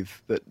SA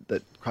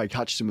that Craig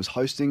Hutchison was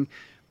hosting.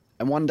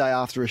 And one day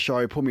after a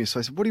show, he pulled me aside.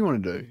 I said, what do you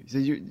want to do? He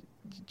said, do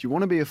you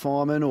want to be a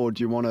fireman or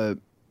do you want to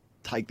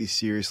take this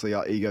seriously?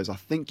 He goes, I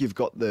think you've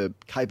got the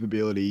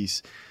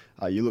capabilities.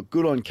 You look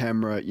good on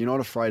camera. You're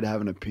not afraid to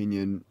have an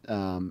opinion.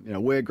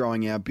 We're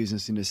growing our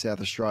business into South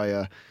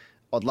Australia.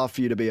 I'd love for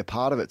you to be a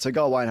part of it. So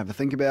go away and have a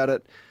think about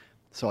it.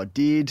 So I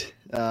did.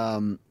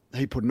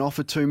 He put an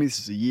offer to me. This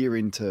is a year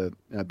into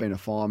being a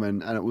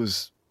fireman, and it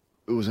was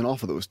an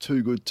offer that was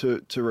too good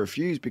to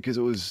refuse because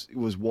it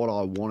was what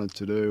I wanted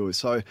to do.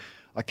 So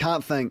I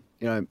can't thank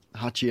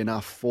Hutchie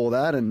enough for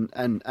that,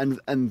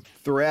 and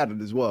throughout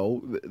it as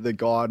well, the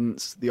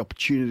guidance, the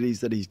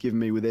opportunities that he's given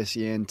me with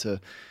SEN to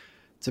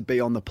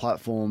be on the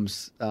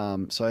platforms.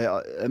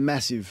 So a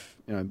massive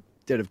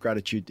debt of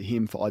gratitude to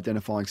him for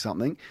identifying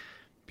something,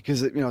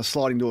 because a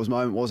sliding doors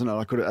moment, wasn't it?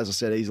 I could have, as I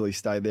said, easily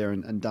stayed there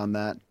and done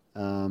that.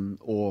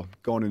 Or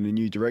gone in a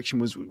new direction,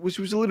 which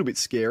was a little bit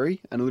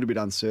scary and a little bit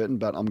uncertain,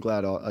 but I'm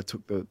glad I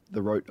took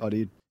the route I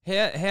did.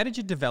 How did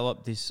you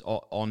develop this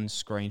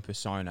on-screen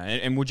persona?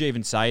 And would you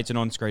even say it's an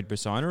on-screen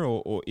persona,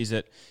 or is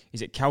it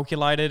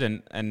calculated?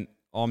 And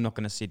I'm not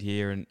going to sit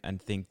here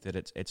and think that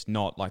it's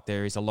not. Like,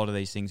 there is a lot of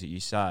these things that you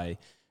say.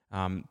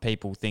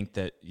 People think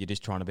that you're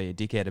just trying to be a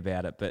dickhead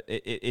about it, but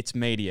it's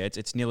media.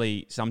 It's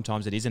nearly,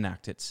 sometimes it is an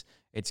act.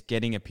 It's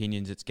getting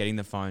opinions. It's getting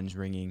the phones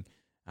ringing.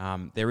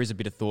 There is a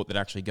bit of thought that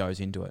actually goes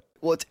into it.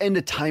 Well, it's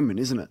entertainment,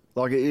 isn't it?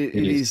 Like it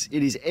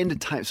is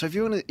entertainment. So if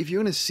you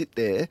want to sit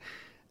there,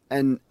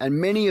 and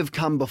many have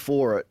come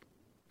before it,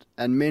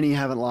 and many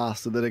haven't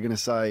lasted, that are going to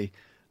say,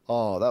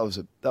 "Oh,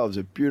 that was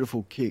a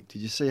beautiful kick.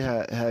 Did you see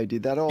how he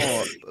did that?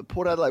 Oh,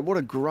 Port Adelaide, what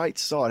a great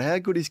side. How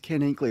good is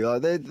Ken Hinkley?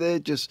 Like they're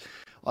just.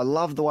 I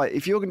love the way.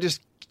 If you're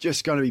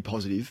just going to be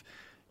positive,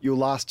 you'll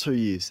last 2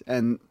 years,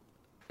 and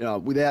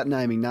without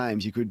naming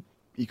names, you could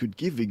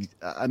give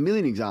a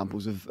million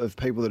examples of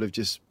people that have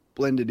just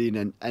blended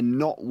in and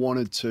not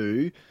wanted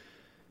to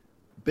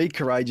be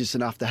courageous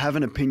enough to have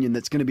an opinion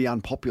that's going to be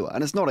unpopular.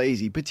 And it's not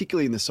easy,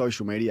 particularly in the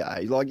social media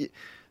age. Like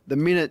the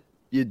minute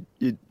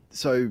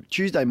so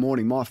Tuesday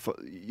morning,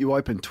 you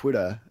open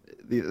Twitter,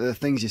 the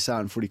things you say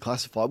on Footy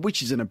Classified,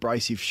 which is an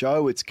abrasive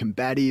show. It's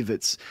combative.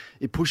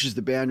 It pushes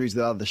the boundaries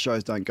that other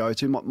shows don't go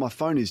to. My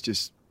phone is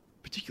just,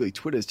 particularly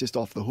Twitter, is just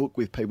off the hook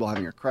with people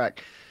having a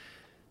crack.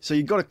 So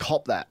you've got to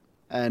cop that.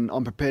 And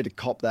I'm prepared to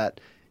cop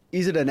that.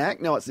 Is it an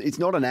act? No, it's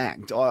not an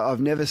act.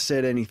 I've never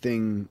said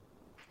anything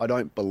I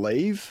don't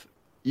believe.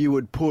 You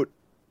would put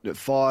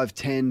 5,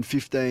 10,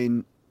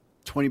 15,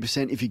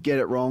 20%, if you get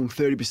it wrong,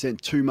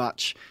 30% too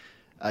much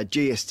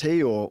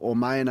GST or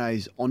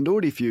mayonnaise onto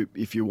it if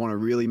you want to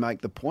really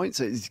make the point.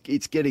 So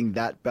it's getting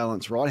that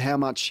balance right. How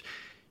much?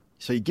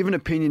 So you give an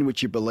opinion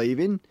which you believe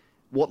in.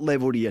 What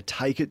level do you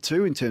take it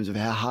to in terms of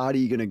how hard are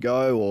you going to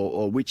go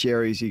or which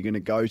areas are you going to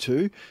go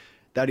to?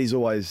 That is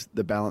always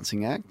the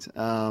balancing act.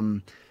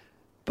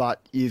 But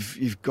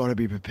you've got to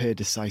be prepared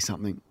to say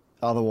something.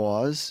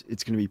 Otherwise,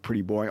 it's going to be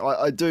pretty boring.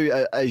 I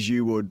do, as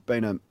you would,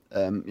 being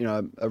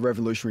a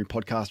revolutionary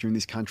podcaster in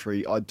this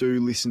country, I do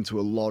listen to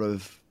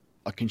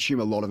I consume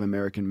a lot of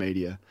American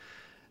media,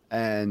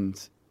 and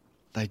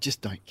they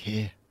just don't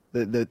care.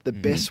 The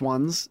best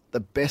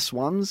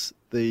ones,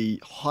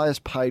 the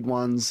highest paid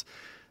ones,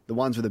 the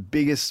ones with the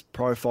biggest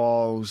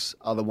profiles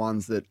are the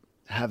ones that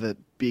have a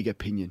big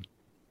opinion.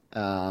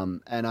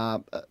 And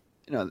are,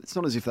 it's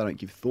not as if they don't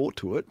give thought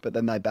to it, but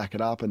then they back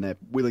it up and they're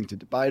willing to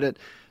debate it.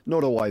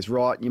 Not always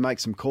right. You make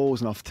some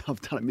calls, and I've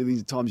done it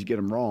millions of times, you get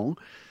them wrong,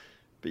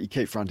 but you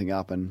keep fronting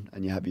up and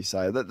you have your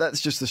say.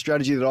 That's just the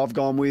strategy that I've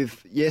gone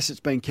with. Yes, it's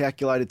been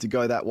calculated to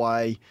go that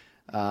way,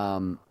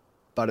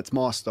 but it's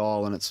my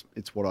style and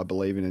it's what I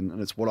believe in, and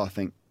it's what I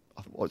think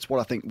It's what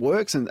I think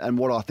works and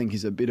what I think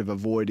is a bit of a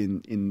void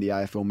in the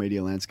AFL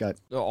media landscape.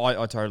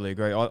 I totally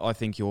agree. I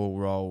think your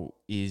role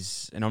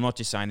is, and I'm not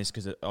just saying this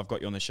because I've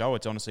got you on the show.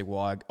 It's honestly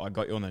why I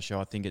got you on the show.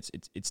 I think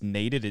it's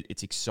needed.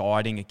 It's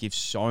exciting. It gives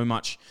so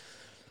much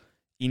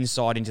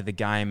insight into the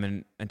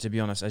game. And to be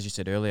honest, as you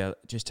said earlier,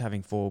 just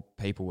having four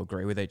people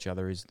agree with each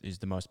other is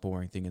the most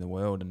boring thing in the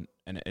world.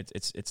 And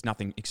it's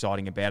nothing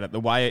exciting about it. The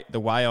way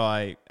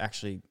I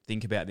actually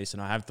think about this,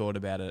 and I have thought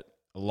about it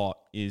a lot,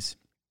 is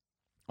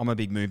I'm a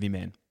big movie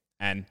man.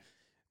 And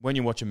when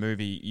you watch a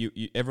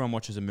movie, everyone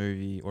watches a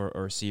movie or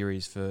a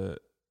series for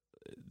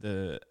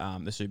the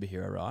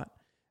superhero, right?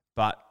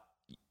 But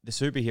the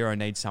superhero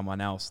needs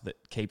someone else that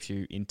keeps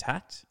you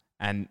intact.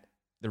 And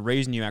the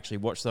reason you actually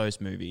watch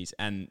those movies,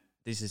 and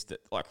this is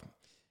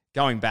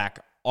going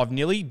back, I've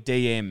nearly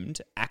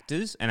DM'd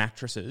actors and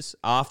actresses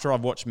after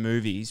I've watched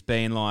movies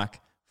being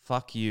like,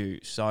 fuck you.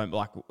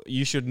 So,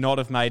 you should not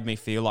have made me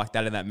feel like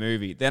that in that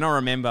movie. Then I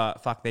remember,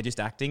 fuck, they're just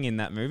acting in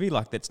that movie.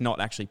 That's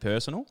not actually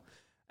personal.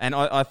 And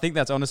I think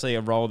that's honestly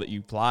a role that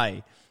you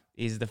play,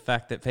 is the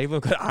fact that people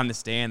have got to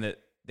understand that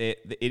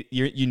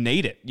you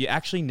need it. You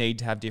actually need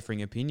to have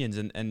differing opinions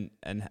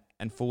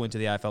and fall into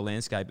the AFL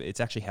landscape. It's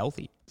actually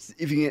healthy.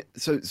 If you get,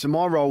 so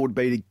my role would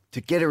be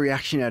to get a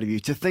reaction out of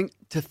you, to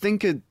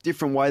think a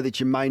different way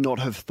that you may not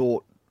have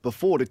thought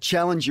before, to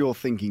challenge your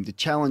thinking, to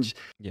challenge,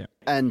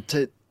 and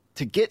to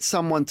get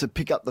someone to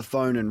pick up the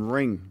phone and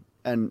ring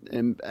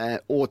and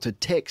or to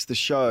text the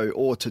show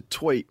or to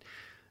tweet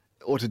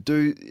or to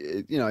do,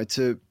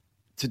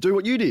 to do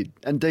what you did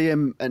and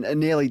DM and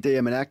nearly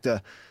DM an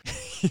actor.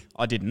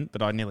 I didn't,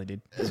 but I nearly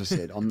did. As I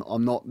said,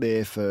 I'm not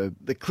there for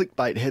the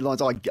clickbait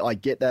headlines. I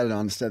get that and I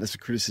understand that's the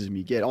criticism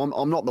you get.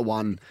 I'm not the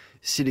one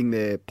sitting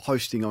there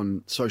posting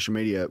on social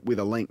media with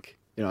a link.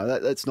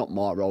 That's not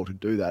my role to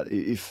do that.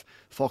 If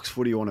Fox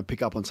Footy want to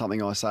pick up on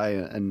something I say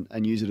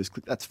and use it as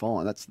click, that's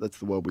fine. That's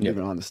the world we live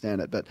in. I understand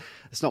it, but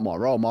it's not my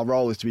role. My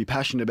role is to be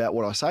passionate about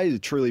what I say, to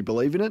truly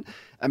believe in it,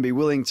 and be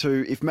willing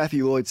to. If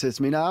Matthew Lloyd says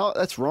to me, "No,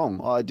 that's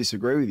wrong. I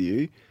disagree with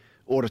you,"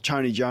 or to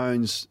Tony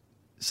Jones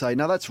say,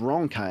 "No, that's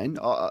wrong, Kane,"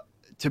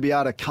 to be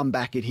able to come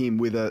back at him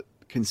with a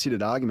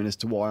considered argument as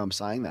to why I'm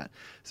saying that.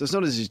 So it's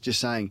not as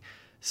just saying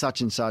such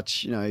and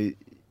such,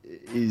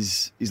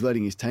 is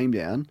letting his team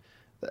down,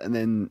 and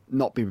then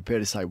not be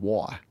prepared to say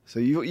why. So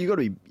you got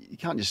to be. You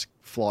can't just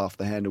fly off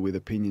the handle with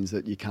opinions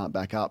that you can't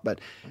back up.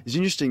 But it's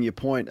interesting your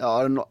point.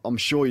 I'm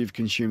sure you've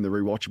consumed the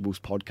Rewatchables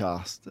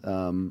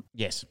podcast.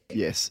 Yes.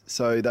 Yes.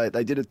 So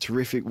they did a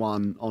terrific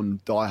one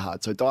on Die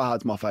Hard. So Die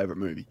Hard's my favourite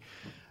movie.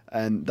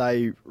 And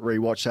they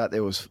rewatched that.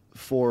 There was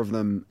 4 of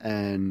them,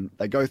 and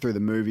they go through the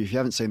movie. If you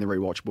haven't seen the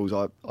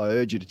Rewatchables, I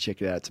urge you to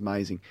check it out. It's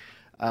amazing.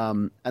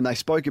 And they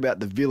spoke about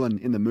the villain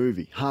in the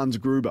movie, Hans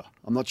Gruber.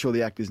 I'm not sure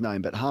the actor's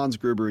name, but Hans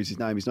Gruber is his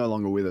name. He's no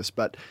longer with us.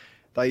 But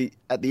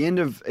at the end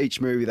of each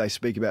movie, they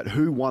speak about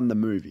who won the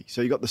movie.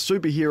 So you got the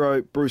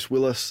superhero, Bruce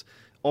Willis.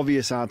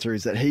 Obvious answer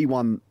is that he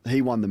won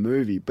the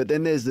movie. But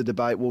then there's the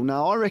debate, well,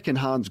 no, I reckon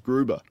Hans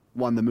Gruber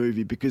won the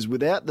movie because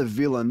without the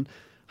villain,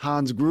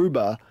 Hans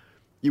Gruber,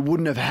 you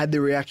wouldn't have had the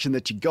reaction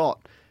that you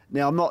got.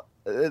 Now, I'm not.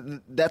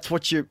 That's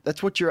what you're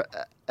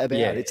about.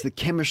 Yeah. It's the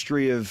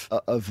chemistry of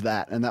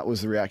that, and that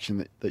was the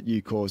reaction that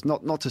you caused.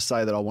 Not to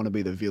say that I want to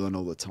be the villain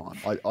all the time.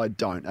 I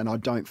don't, and I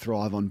don't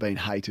thrive on being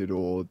hated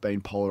or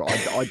being polar.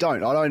 I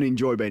don't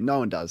enjoy being. No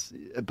one does,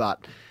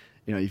 but.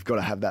 You've got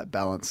to have that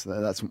balance.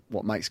 That's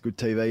what makes good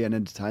TV and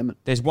entertainment.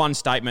 There's one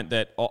statement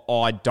that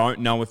I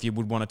don't know if you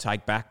would want to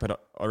take back, but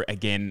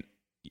again,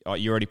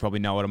 you already probably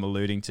know what I'm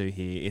alluding to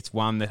here. It's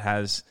one that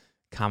has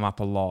come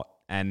up a lot,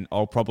 and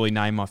I'll probably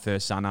name my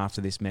first son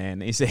after this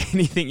man. Is there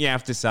anything you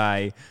have to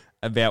say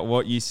about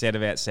what you said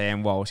about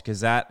Sam Walsh? Because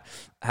that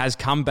has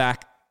come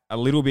back a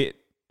little bit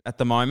at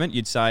the moment.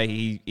 You'd say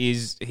he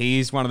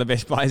is one of the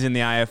best players in the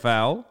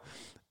AFL,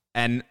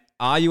 and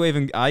Are you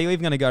even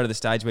going to go to the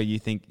stage where you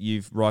think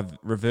you've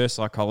reverse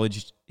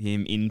psychologed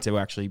him into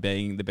actually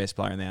being the best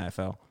player in the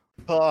AFL?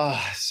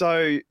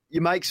 So you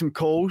make some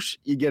calls,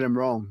 you get them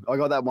wrong. I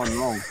got that one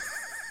wrong.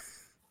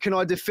 Can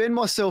I defend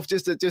myself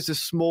just a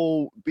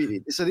small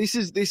bit? So this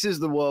is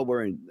the world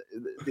we're in.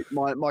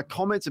 My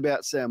comments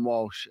about Sam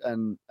Walsh,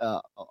 and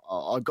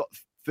I got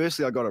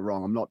it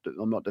wrong.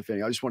 I'm not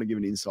defending. I just want to give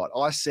an insight.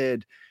 I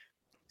said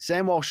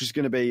Sam Walsh is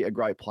going to be a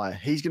great player.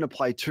 He's going to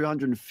play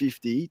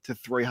 250 to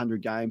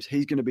 300 games.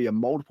 He's going to be a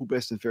multiple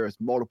best and fairest,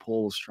 multiple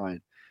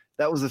All-Australian.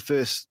 That was the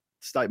first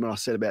statement I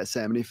said about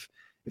Sam. And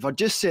if I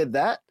just said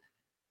that,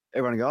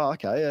 everyone would go, oh,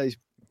 okay, yeah, he's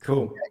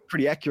cool,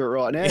 pretty accurate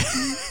right now.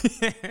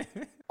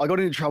 I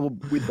got into trouble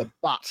with the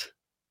but.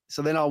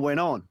 So then I went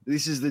on.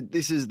 This is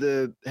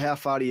the how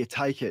far do you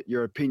take it?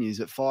 Your opinion,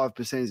 is it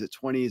 5%? Is it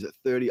 20? Is it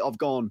 30? I've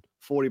gone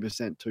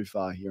 40% too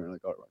far here, and I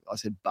got it wrong. I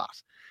said but.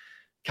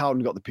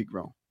 Carlton got the pick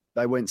wrong.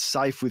 They went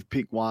safe with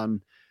pick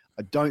 1.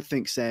 I don't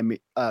think Sam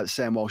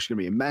Walsh is going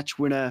to be a match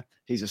winner.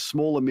 He's a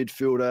smaller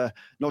midfielder.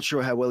 Not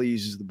sure how well he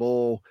uses the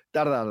ball.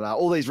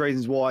 All these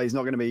reasons why he's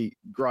not going to be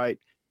great.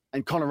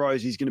 And Connor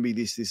Rose, he's going to be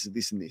this,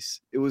 and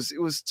this. It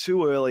was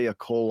too early a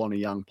call on a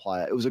young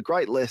player. It was a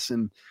great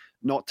lesson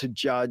not to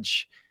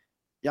judge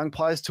young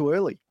players too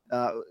early.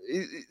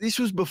 This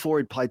was before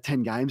he'd played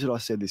 10 games that I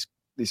said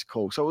this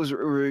call. So it was a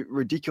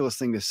ridiculous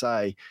thing to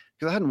say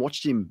because I hadn't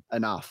watched him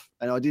enough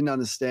and I didn't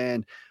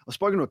understand. I've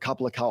spoken to a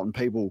couple of Carlton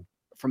people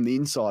from the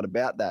inside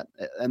about that,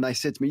 and they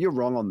said to me, you're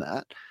wrong on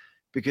that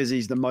because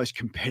he's the most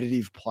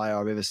competitive player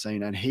I've ever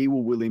seen and he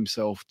will will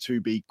himself to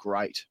be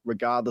great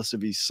regardless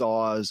of his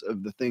size,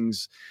 of the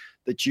things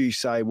that you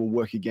say will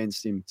work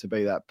against him to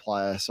be that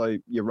player. So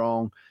you're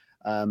wrong.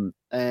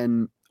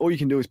 And all you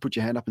can do is put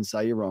your hand up and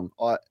say you're wrong.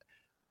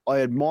 I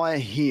admire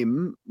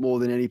him more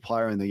than any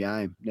player in the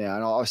game now.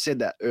 And I said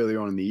that earlier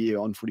on in the year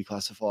on Footy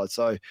Classified.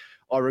 So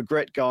I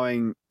regret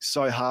going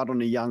so hard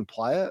on a young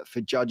player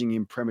for judging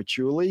him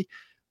prematurely.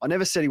 I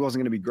never said he wasn't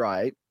going to be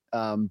great,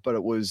 but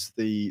it was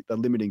the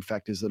limiting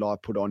factors that I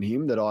put on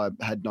him that I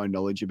had no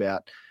knowledge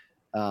about,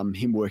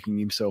 him working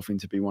himself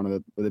into be one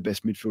of the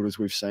best midfielders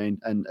we've seen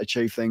and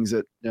achieve things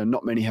that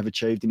not many have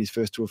achieved in his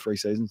first 2 or 3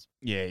 seasons.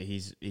 Yeah,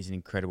 he's an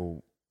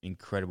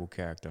incredible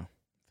character.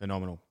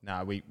 Phenomenal.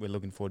 No, we're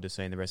looking forward to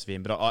seeing the rest of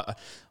him. But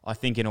I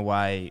think in a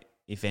way,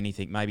 if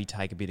anything, maybe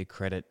take a bit of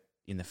credit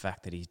in the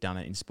fact that he's done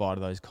it in spite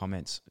of those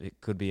comments. It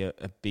could be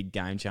a big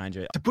game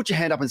changer. To put your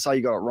hand up and say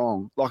you got it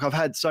wrong, like I've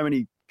had so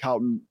many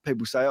Carlton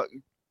people say, oh,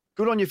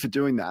 good on you for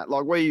doing that.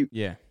 Like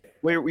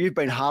you've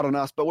been hard on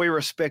us, but we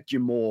respect you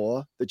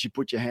more that you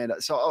put your hand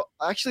up. So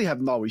I actually have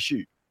no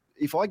issue.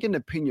 If I get an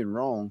opinion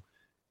wrong,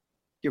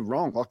 you're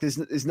wrong. Like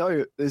there's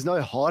no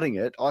hiding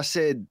it. I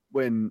said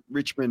when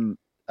Richmond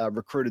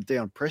recruited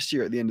Dion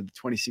Prestia at the end of the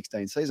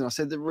 2016 season, I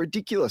said they're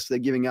ridiculous. They're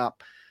giving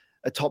up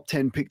a top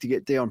 10 pick to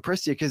get Dion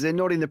Prestia because they're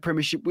not in the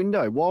premiership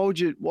window. Why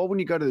wouldn't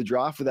you go to the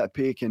draft with that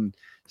pick and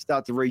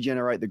start to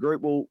regenerate the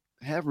group? Well,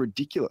 how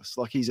ridiculous.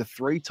 Like he's a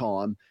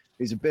 3-time,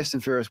 he's a best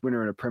and fairest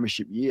winner in a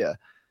premiership year.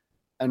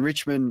 And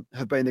Richmond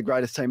have been the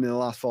greatest team in the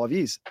last 5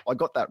 years. I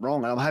got that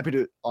wrong. And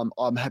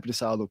I'm happy to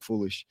say I look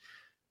foolish.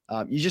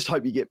 You just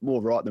hope you get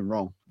more right than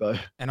wrong, though.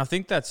 And I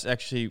think that's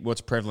actually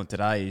what's prevalent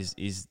today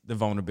is the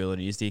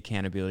vulnerability, is the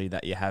accountability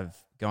that you have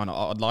going.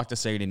 I'd like to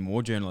see it in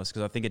more journalists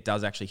because I think it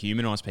does actually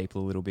humanise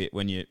people a little bit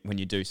when you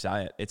do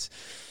say it. It's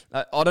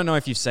I don't know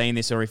if you've seen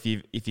this or if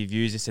you've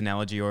used this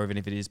analogy or even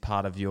if it is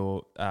part of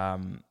your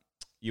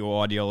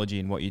ideology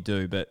and what you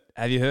do. But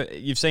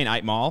you've seen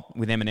 8 Mile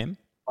with Eminem?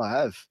 I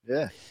have,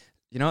 yeah.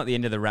 You know, at the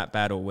end of the rap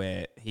battle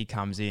where he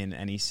comes in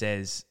and he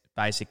says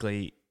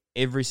basically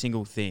every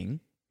single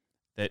thing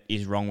that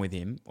is wrong with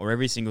him or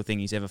every single thing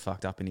he's ever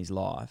fucked up in his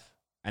life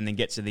and then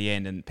gets to the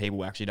end and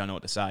people actually don't know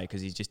what to say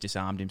because he's just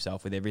disarmed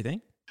himself with everything?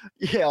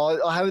 Yeah,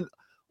 I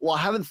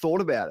haven't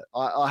thought about it.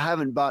 I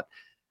haven't, but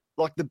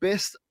like the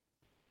best,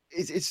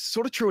 it's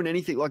sort of true in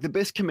anything. Like the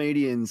best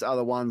comedians are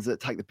the ones that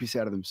take the piss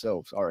out of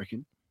themselves, I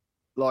reckon.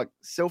 Like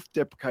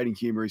self-deprecating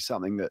humour is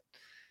something that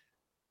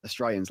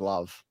Australians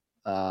love.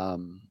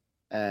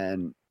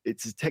 And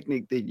it's a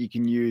technique that you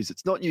can use.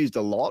 It's not used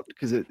a lot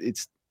because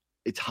it's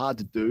hard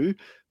to do.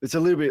 It's a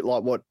little bit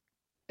like what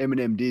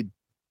Eminem did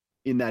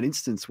in that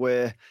instance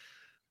where,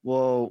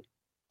 well,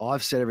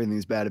 I've said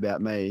everything's bad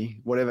about me.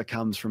 Whatever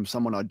comes from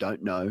someone I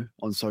don't know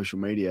on social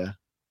media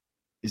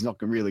is not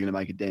really going to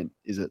make a dent,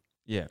 is it?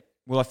 Yeah.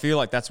 Well, I feel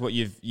like that's what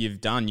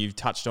you've done. You've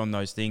touched on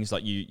those things.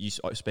 Like you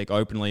speak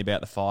openly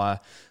about the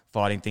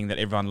firefighting thing that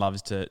everyone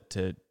loves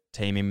to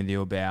team in with you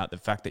about. The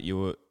fact that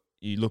you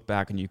look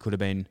back and you could have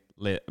been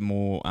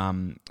more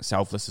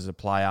selfless as a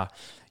player.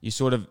 You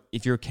sort of,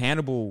 if you're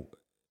accountable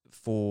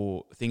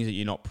for things that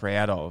you're not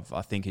proud of,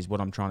 I think is what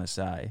I'm trying to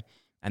say.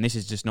 And this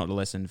is just not a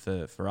lesson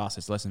for us.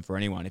 It's a lesson for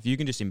anyone. If you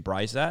can just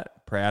embrace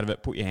that, proud of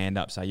it, put your hand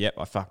up, say, yep,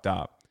 I fucked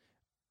up.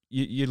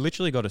 You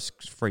literally got a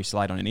free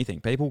slate on anything.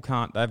 People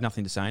they have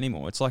nothing to say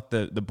anymore. It's like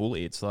the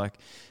bully. It's like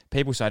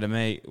people say to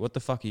me, what the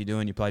fuck are you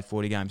doing? You played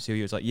 40 games.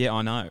 It's like, yeah,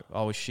 I know.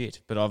 I was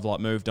shit, but I've like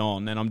moved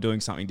on and I'm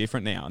doing something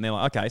different now. And they're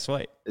like, okay,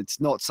 sweet.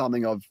 It's not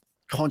something I've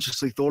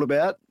consciously thought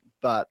about,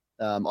 but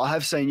I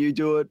have seen you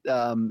do it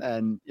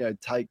and,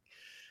 take,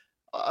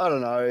 I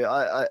don't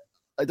know,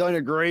 I don't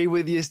agree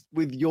with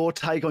your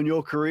take on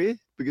your career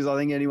because I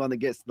think anyone that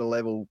gets to the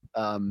level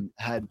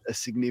had a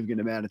significant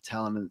amount of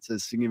talent and it's a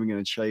significant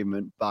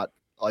achievement, but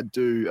I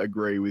do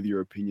agree with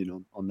your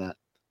opinion on that.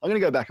 I'm going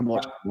to go back and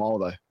watch 8 Mile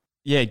though.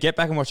 Yeah, get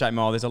back and watch 8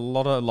 Mile. There's a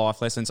lot of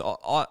life lessons.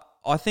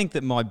 I think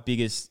that my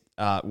biggest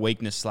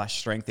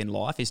weakness/strength in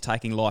life is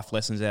taking life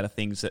lessons out of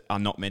things that are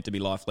not meant to be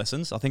life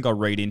lessons. I think I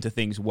read into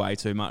things way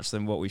too much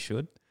than what we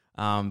should.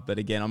 But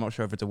again, I'm not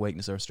sure if it's a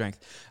weakness or a strength.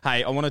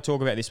 Hey, I want to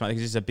talk about this, mate,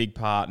 because this is a big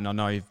part, and I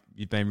know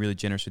you've been really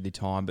generous with your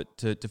time. But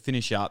to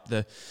finish up,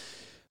 the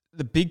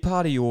big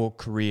part of your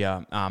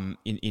career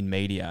in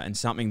media and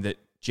something that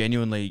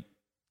genuinely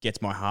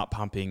gets my heart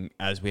pumping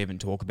as we even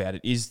talk about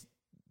it is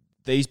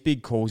these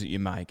big calls that you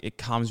make. It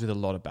comes with a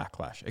lot of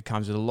backlash. It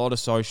comes with a lot of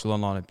social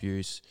online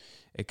abuse.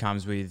 It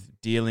comes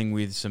with dealing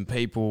with some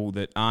people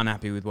that aren't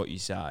happy with what you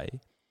say.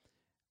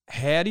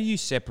 How do you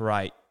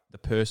separate the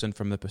person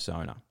from the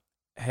persona?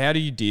 How do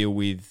you deal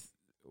with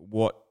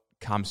what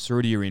comes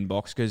through to your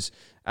inbox? Because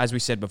as we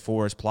said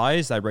before, as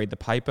players, they read the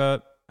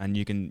paper and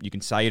you can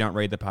say you don't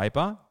read the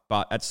paper,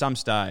 but at some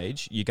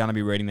stage, you're going to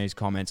be reading these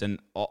comments. And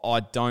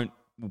I don't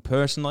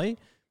personally,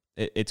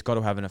 it's got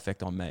to have an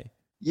effect on me.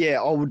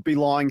 Yeah, I would be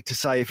lying to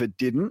say if it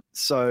didn't.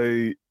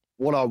 So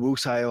what I will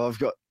say, I've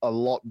got a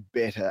lot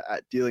better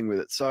at dealing with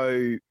it.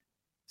 So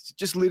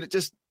just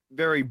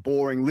very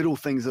boring little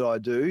things that I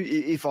do.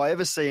 If I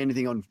ever see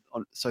anything on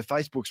so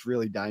Facebook's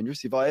really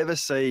dangerous. If I ever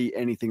see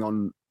anything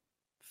on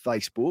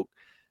Facebook,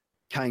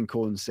 Kane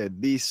Cornes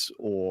said this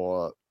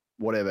or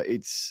whatever,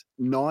 it's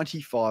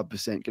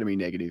 95% going to be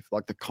negative.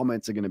 Like the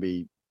comments are going to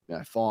be,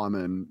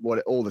 fireman,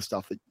 all the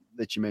stuff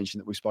that you mentioned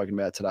that we've spoken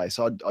about today.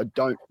 So I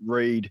don't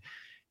read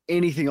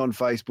anything on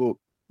Facebook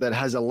that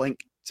has a link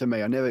to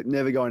me. I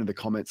never go into the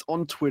comments.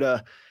 On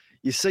Twitter,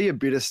 you see a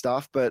bit of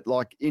stuff, but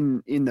like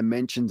in the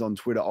mentions on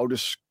Twitter, I'll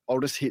just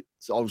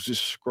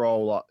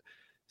scroll up.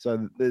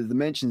 So there's the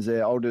mentions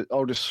there.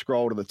 I'll just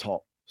scroll to the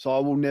top. So I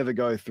will never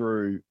go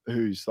through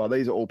these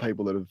are all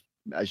people that have,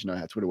 as you know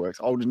how Twitter works.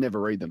 I'll just never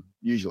read them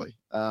usually.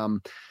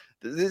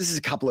 This is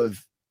a couple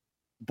of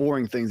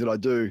boring things that I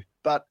do,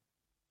 but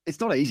it's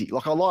not easy.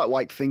 Like I lie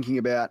awake thinking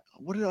about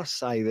what did I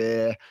say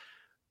there?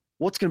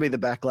 What's going to be the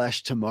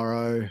backlash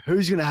tomorrow?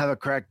 Who's going to have a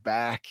crack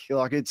back?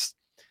 Like it's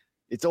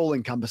all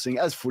encompassing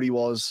as footy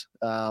was.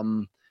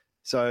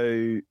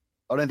 So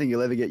I don't think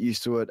you'll ever get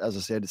used to it. As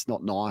I said, it's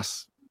not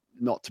nice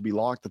not to be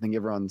liked. I think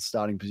everyone's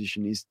starting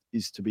position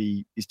is to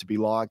be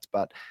liked.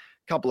 But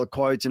a couple of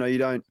quotes, you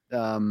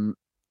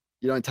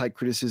don't take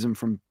criticism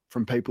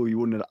from people you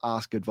wouldn't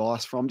ask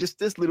advice from. Just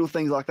little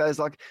things like that. It's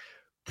like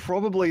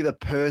probably the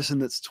person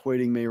that's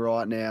tweeting me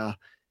right now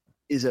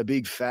is a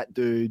big fat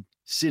dude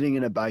sitting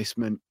in a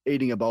basement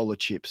eating a bowl of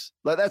chips.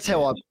 Like that's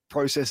how I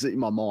process it in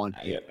my mind.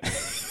 Yeah.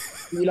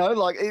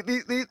 Like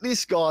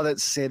this guy that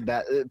said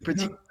that,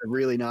 particularly the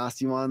really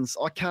nasty ones,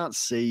 I can't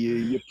see you.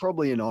 You're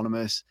probably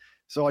anonymous.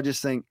 So I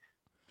just think,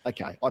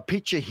 okay, I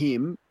picture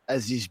him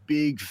as this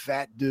big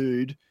fat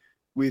dude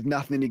with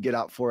nothing to get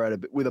up for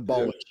with a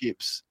bowl of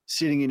chips,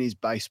 sitting in his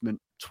basement,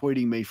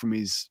 tweeting me from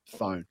his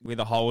phone. With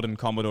a Holden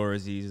Commodore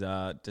as his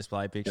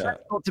display picture. Yeah,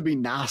 not to be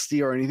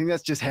nasty or anything.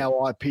 That's just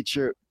how I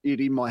picture it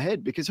in my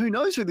head because who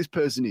knows who this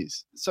person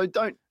is. So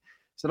don't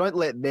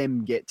let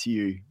them get to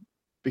you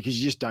because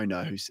you just don't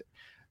know who's.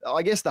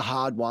 I guess the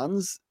hard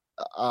ones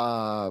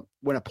are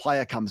when a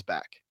player comes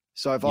back.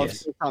 So if I've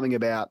said something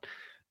about,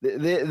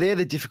 they're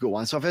the difficult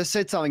ones. So if I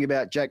said something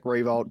about Jack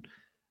Revolt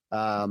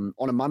on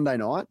a Monday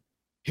night,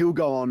 he'll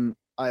go on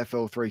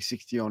AFL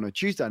 360 on a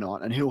Tuesday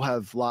night and he'll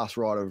have last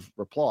right of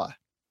reply.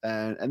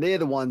 And they're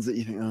the ones that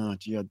you think, oh,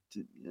 gee,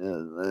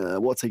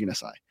 what's he going to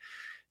say?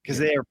 Because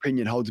their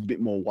opinion holds a bit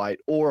more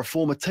weight. Or a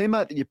former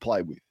teammate that you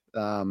play with.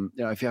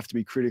 If you have to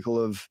be critical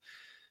of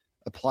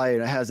a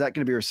player, how's that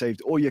going to be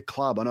received? Or your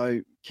club. I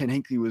know Ken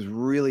Hinkley was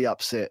really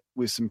upset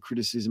with some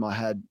criticism I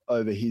had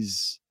over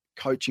his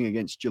coaching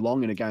against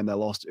Geelong in a game they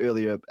lost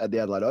earlier at the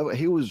Adelaide Oval.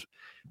 He was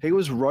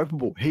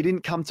ropeable. He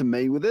didn't come to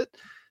me with it,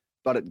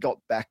 but it got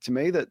back to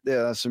me that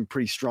there are some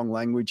pretty strong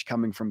language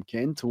coming from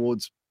Ken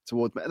towards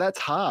me. And that's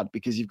hard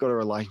because you've got a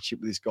relationship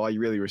with this guy. You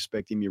really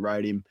respect him. You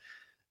rate him,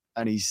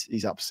 and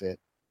he's upset.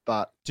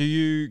 But do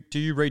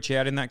you reach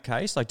out in that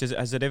case? Like,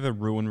 has it ever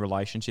ruined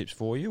relationships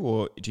for you,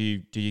 or do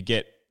you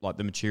get like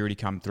the maturity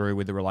come through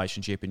with the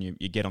relationship and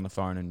you get on the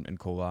phone and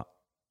call up?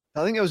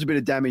 I think there was a bit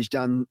of damage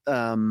done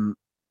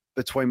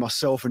between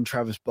myself and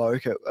Travis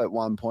Boak at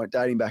one point,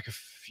 dating back a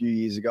few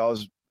years ago. I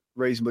was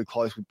reasonably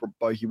close with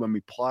Boakey when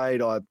we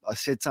played. I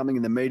said something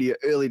in the media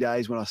early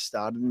days when I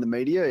started in the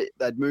media.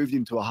 They'd moved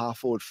him to a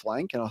half-forward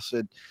flank, and I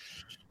said,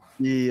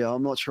 yeah,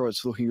 I'm not sure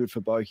it's looking good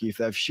for Boakey. If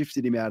they've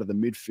shifted him out of the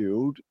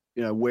midfield,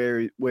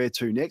 where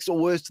to next, or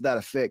words to that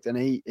effect. And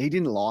he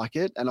didn't like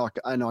it, and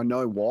I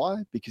know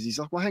why, because he's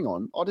like, well, hang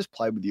on, I just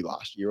played with you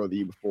last year or the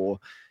year before.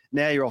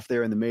 Now you're off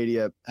there in the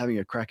media having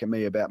a crack at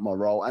me about my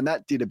role, and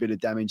that did a bit of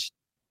damage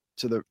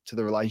to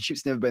the relationship.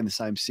 It's never been the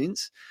same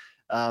since.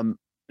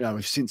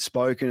 We've since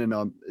spoken, and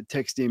I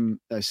text him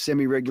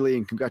semi-regularly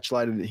and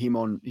congratulated him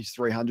on his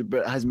 300, but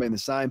it hasn't been the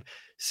same.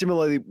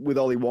 Similarly with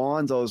Ollie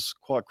Wines, I was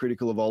quite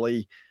critical of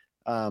Ollie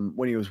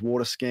when he was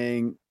water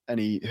skiing and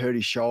he hurt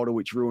his shoulder,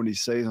 which ruined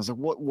his season. I was like,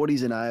 what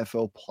is an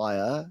AFL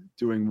player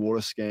doing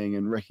water skiing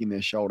and wrecking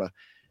their shoulder?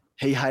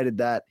 He hated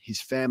that.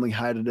 His family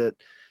hated it.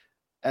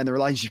 And the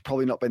relationship's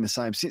probably not been the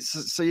same since.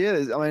 So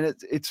yeah, I mean,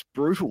 it's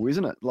brutal,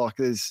 isn't it? Like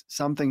there's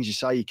some things you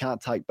say you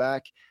can't take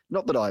back.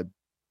 Not that I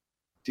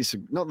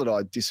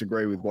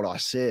disagree with what I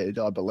said.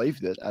 I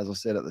believed it, as I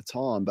said at the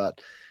time.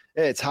 But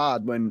yeah, it's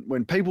hard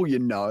when people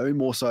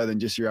more so than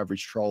just your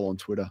average troll on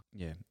Twitter.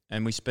 Yeah.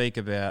 And we speak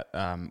about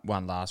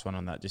one last one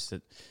on that, just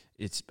that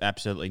it's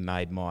absolutely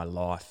made my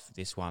life,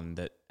 this one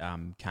that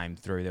came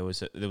through. There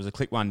was a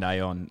clip one day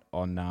on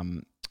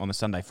the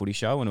Sunday Footy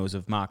Show, and it was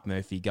of Mark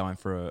Murphy going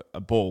for a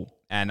ball.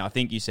 And I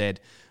think you said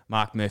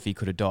Mark Murphy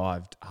could have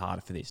dived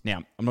harder for this.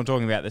 Now, I'm not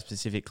talking about the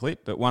specific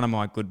clip, but one of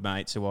my good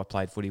mates who I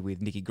played footy with,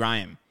 Nicky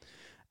Graham,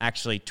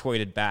 actually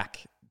tweeted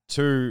back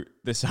to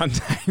the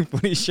Sunday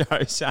Footy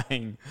Show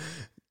saying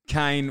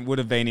Kane would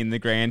have been in the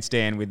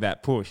grandstand with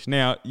that push.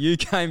 Now, you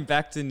came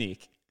back to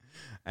Nick,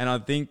 and I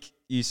think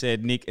you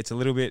said, Nick,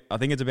 I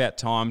think it's about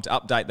time to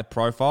update the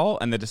profile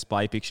and the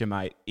display picture,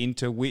 mate,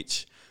 into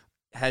which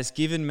has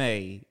given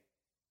me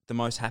the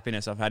most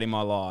happiness I've had in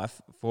my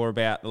life for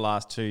about the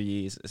last 2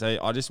 years. So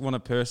I just want to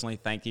personally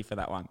thank you for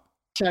that one.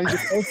 Change the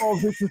profile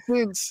picture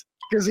since,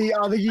 because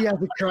I think he has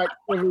a crack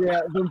every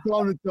out from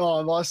time to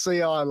time. I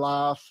see, I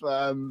laugh.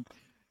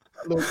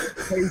 Look,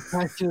 he's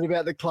passionate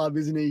about the club,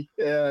 isn't he?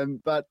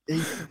 But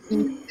he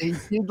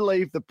did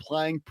leave the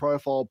playing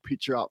profile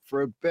picture up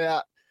for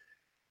about,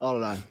 I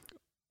don't know.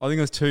 I think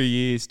it was 2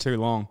 years too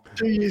long.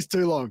 2 years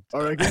too long, I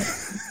reckon.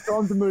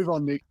 Time to move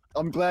on, Nick.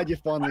 I'm glad you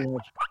finally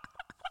have.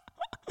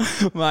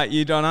 Mate,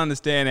 you don't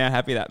understand how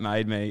happy that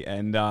made me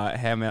and how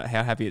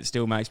happy it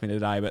still makes me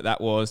today. But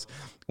that was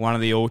one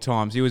of the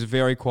all-times. He was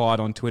very quiet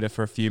on Twitter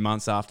for a few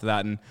months after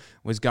that and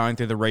was going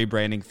through the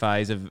rebranding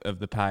phase of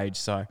the page.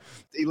 So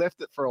he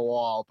left it for a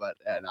while, but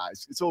no,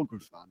 it's all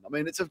good fun. I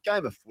mean, it's a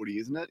game of footy,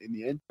 isn't it, in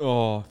the end?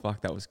 Oh,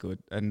 fuck, that was good.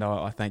 And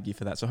I thank you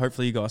for that. So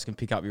hopefully you guys can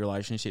pick up your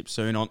relationship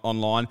soon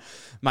online.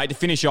 Mate, to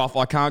finish off,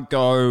 I can't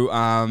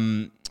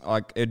go...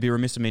 it'd be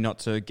remiss of me not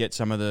to get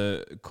some of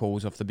the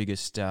calls off the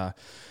biggest...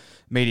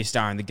 media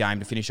star in the game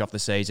to finish off the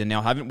season.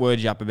 Now, I haven't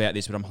worded you up about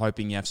this, but I'm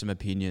hoping you have some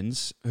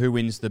opinions. Who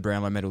wins the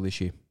Brownlow medal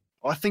this year?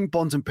 I think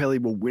Bontempelli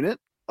will win it.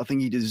 I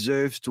think he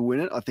deserves to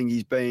win it. I think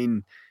he's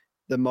been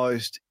I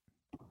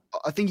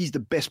think he's the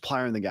best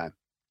player in the game.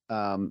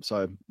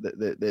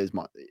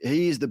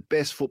 He is the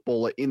best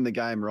footballer in the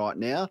game right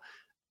now,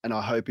 and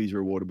I hope he's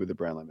rewarded with the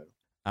Brownlow medal.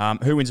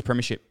 Who wins the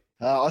premiership?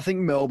 I think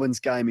Melbourne's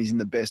game is in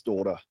the best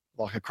order.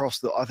 Like I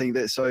think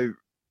that, so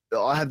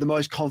I have the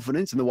most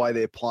confidence in the way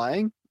they're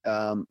playing.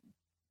 I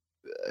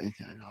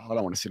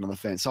don't want to sit on the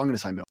fence, so I'm going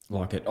to say Melbourne.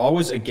 Like it. I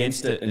was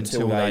against it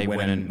until they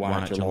went and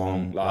won at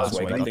Geelong last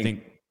week. I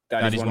think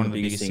that is one of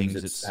the biggest things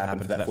that's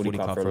happened for that footy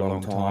club for a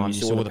long time. You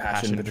saw the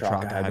passion that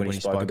Petrarca had when he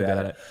spoke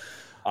about it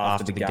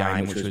after the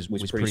game, which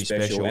was pretty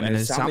special. And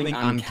there's something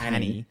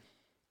uncanny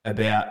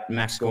about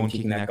Max Gawn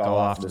kicking that goal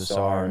after the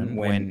siren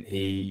when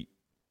he,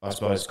 I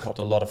suppose, copped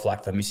a lot of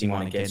flack for missing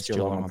one against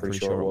Geelong. I'm pretty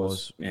sure it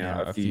was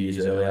a few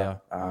years earlier,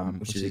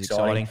 which is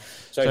exciting.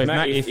 So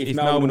if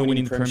Melbourne are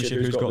winning the premiership,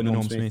 who's got the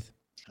Norm Smith?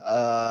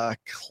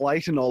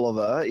 Clayton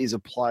Oliver is a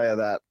player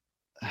that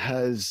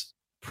has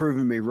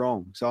proven me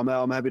wrong. So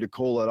I'm happy to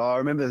call it. I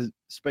remember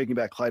speaking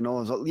about Clayton Oliver.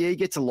 I was like, yeah, he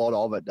gets a lot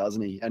of it,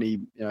 doesn't he? And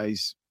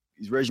his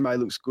resume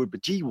looks good,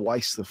 but gee,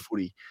 wastes the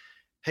footy.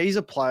 He's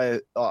a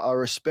player I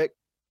respect.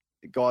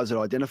 Guys that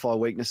identify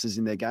weaknesses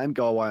in their game,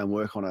 go away and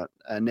work on it.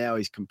 And now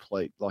he's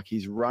complete. Like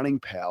his running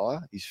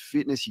power, his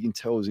fitness, you can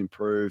tell has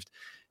improved.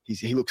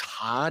 He looks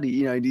hard.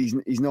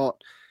 He's not.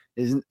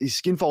 His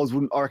skin folds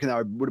would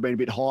have been a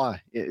bit high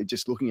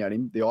just looking at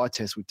him. The eye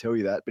test would tell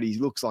you that, but he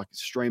looks like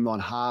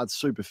streamlined, hard,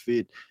 super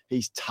fit.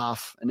 He's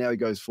tough, and now he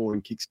goes forward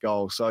and kicks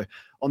goals. So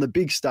on the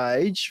big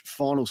stage,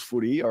 finals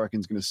footy, I reckon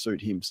is going to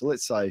suit him. So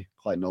let's say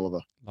Clayton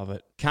Oliver. Love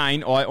it.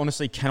 Kane, I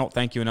honestly cannot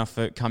thank you enough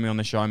for coming on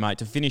the show, mate.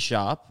 To finish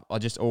up, I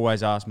just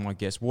always ask my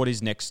guests, what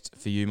is next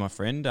for you, my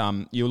friend?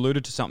 You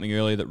alluded to something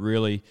earlier that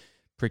really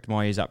pricked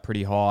my ears up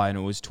pretty high, and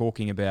it was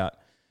talking about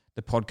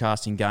the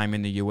podcasting game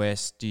in the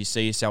US. Do you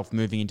see yourself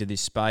moving into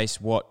this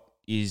space? What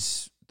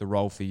is the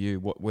role for you?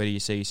 Where do you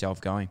see yourself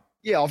going?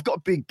 Yeah, I've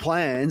got big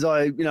plans.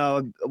 I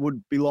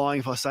would be lying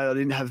if I say I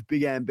didn't have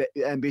big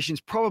ambitions,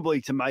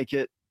 probably to make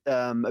it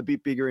a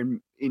bit bigger in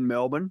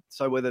Melbourne.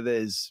 So whether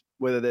there's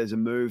a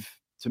move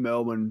to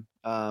Melbourne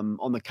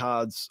on the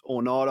cards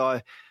or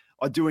not,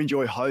 I do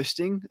enjoy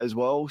hosting as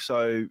well.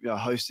 So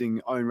hosting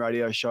own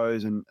radio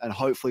shows and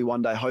hopefully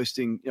one day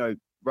hosting,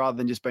 rather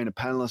than just being a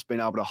panelist, being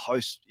able to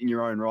host in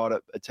your own right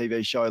a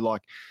TV show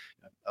like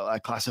a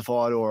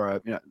Classified or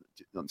a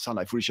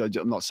Sunday Footy Show.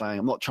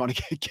 I'm not trying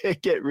to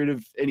get rid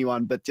of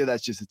anyone, but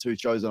that's just the two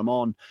shows that I'm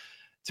on.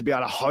 To be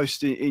able to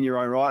host in your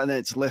own right, and then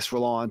it's less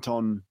reliant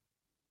on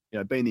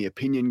being the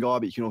opinion guy,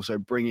 but you can also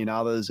bring in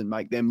others and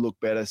make them look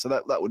better. So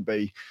that would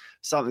be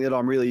something that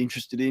I'm really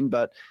interested in.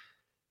 But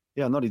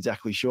yeah, I'm not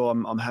exactly sure.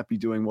 I'm happy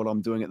doing what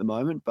I'm doing at the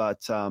moment,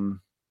 but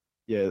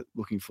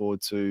looking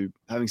forward to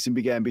having some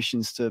big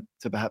ambitions to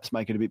perhaps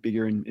make it a bit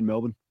bigger in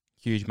Melbourne.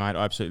 Huge, mate.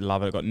 I absolutely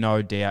love it. I've got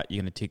no doubt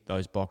you're going to tick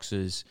those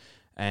boxes.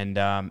 And,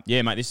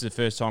 mate, this is the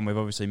first time we've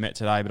obviously met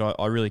today, but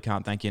I really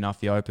can't thank you enough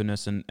for your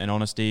openness and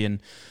honesty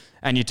and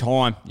your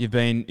time. You've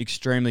been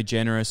extremely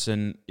generous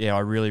and, I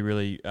really,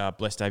 really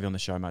blessed to have you on the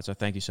show, mate. So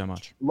thank you so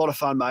much. A lot of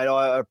fun, mate.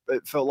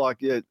 It felt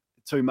like,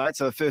 two mates.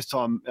 So the first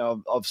time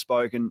I've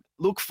spoken.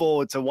 Look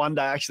forward to one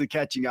day actually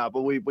catching up,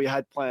 but we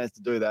had plans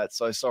to do that.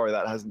 So sorry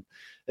that hasn't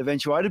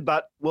eventuated,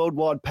 but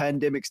worldwide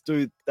pandemics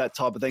do that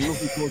type of thing.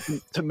 Looking forward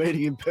to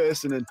meeting in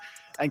person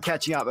and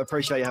catching up. I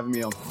appreciate you having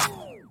me on.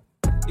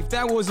 If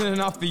that wasn't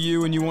enough for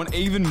you and you want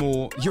even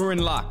more, you're in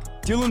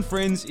luck. Dylan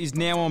Friends is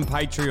now on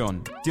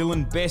Patreon.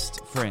 Dylan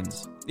Best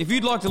Friends. If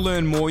you'd like to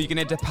learn more, you can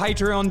head to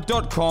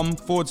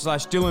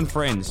patreon.com/Dylan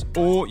Friends,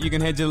 or you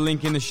can head to the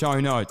link in the show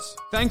notes.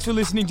 Thanks for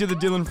listening to the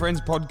Dylan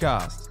Friends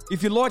podcast.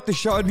 If you like the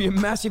show, it'd be a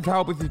massive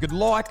help if you could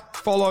like,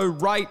 follow,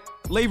 rate,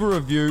 leave a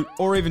review,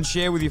 or even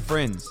share with your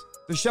friends.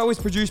 The show is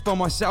produced by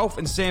myself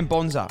and Sam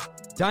Bonza.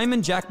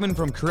 Damon Jackman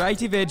from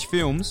Creative Edge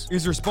Films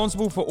is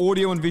responsible for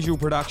audio and visual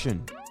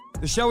production.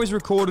 The show is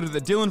recorded at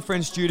the Dylan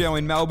Friends studio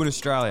in Melbourne,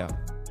 Australia.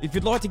 If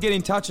you'd like to get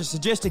in touch or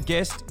suggest a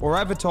guest or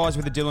advertise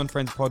with the Dylan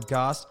Friends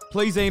podcast,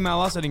 please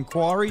email us at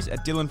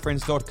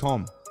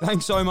inquiries@dylanfriends.com.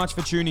 Thanks so much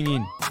for tuning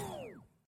in.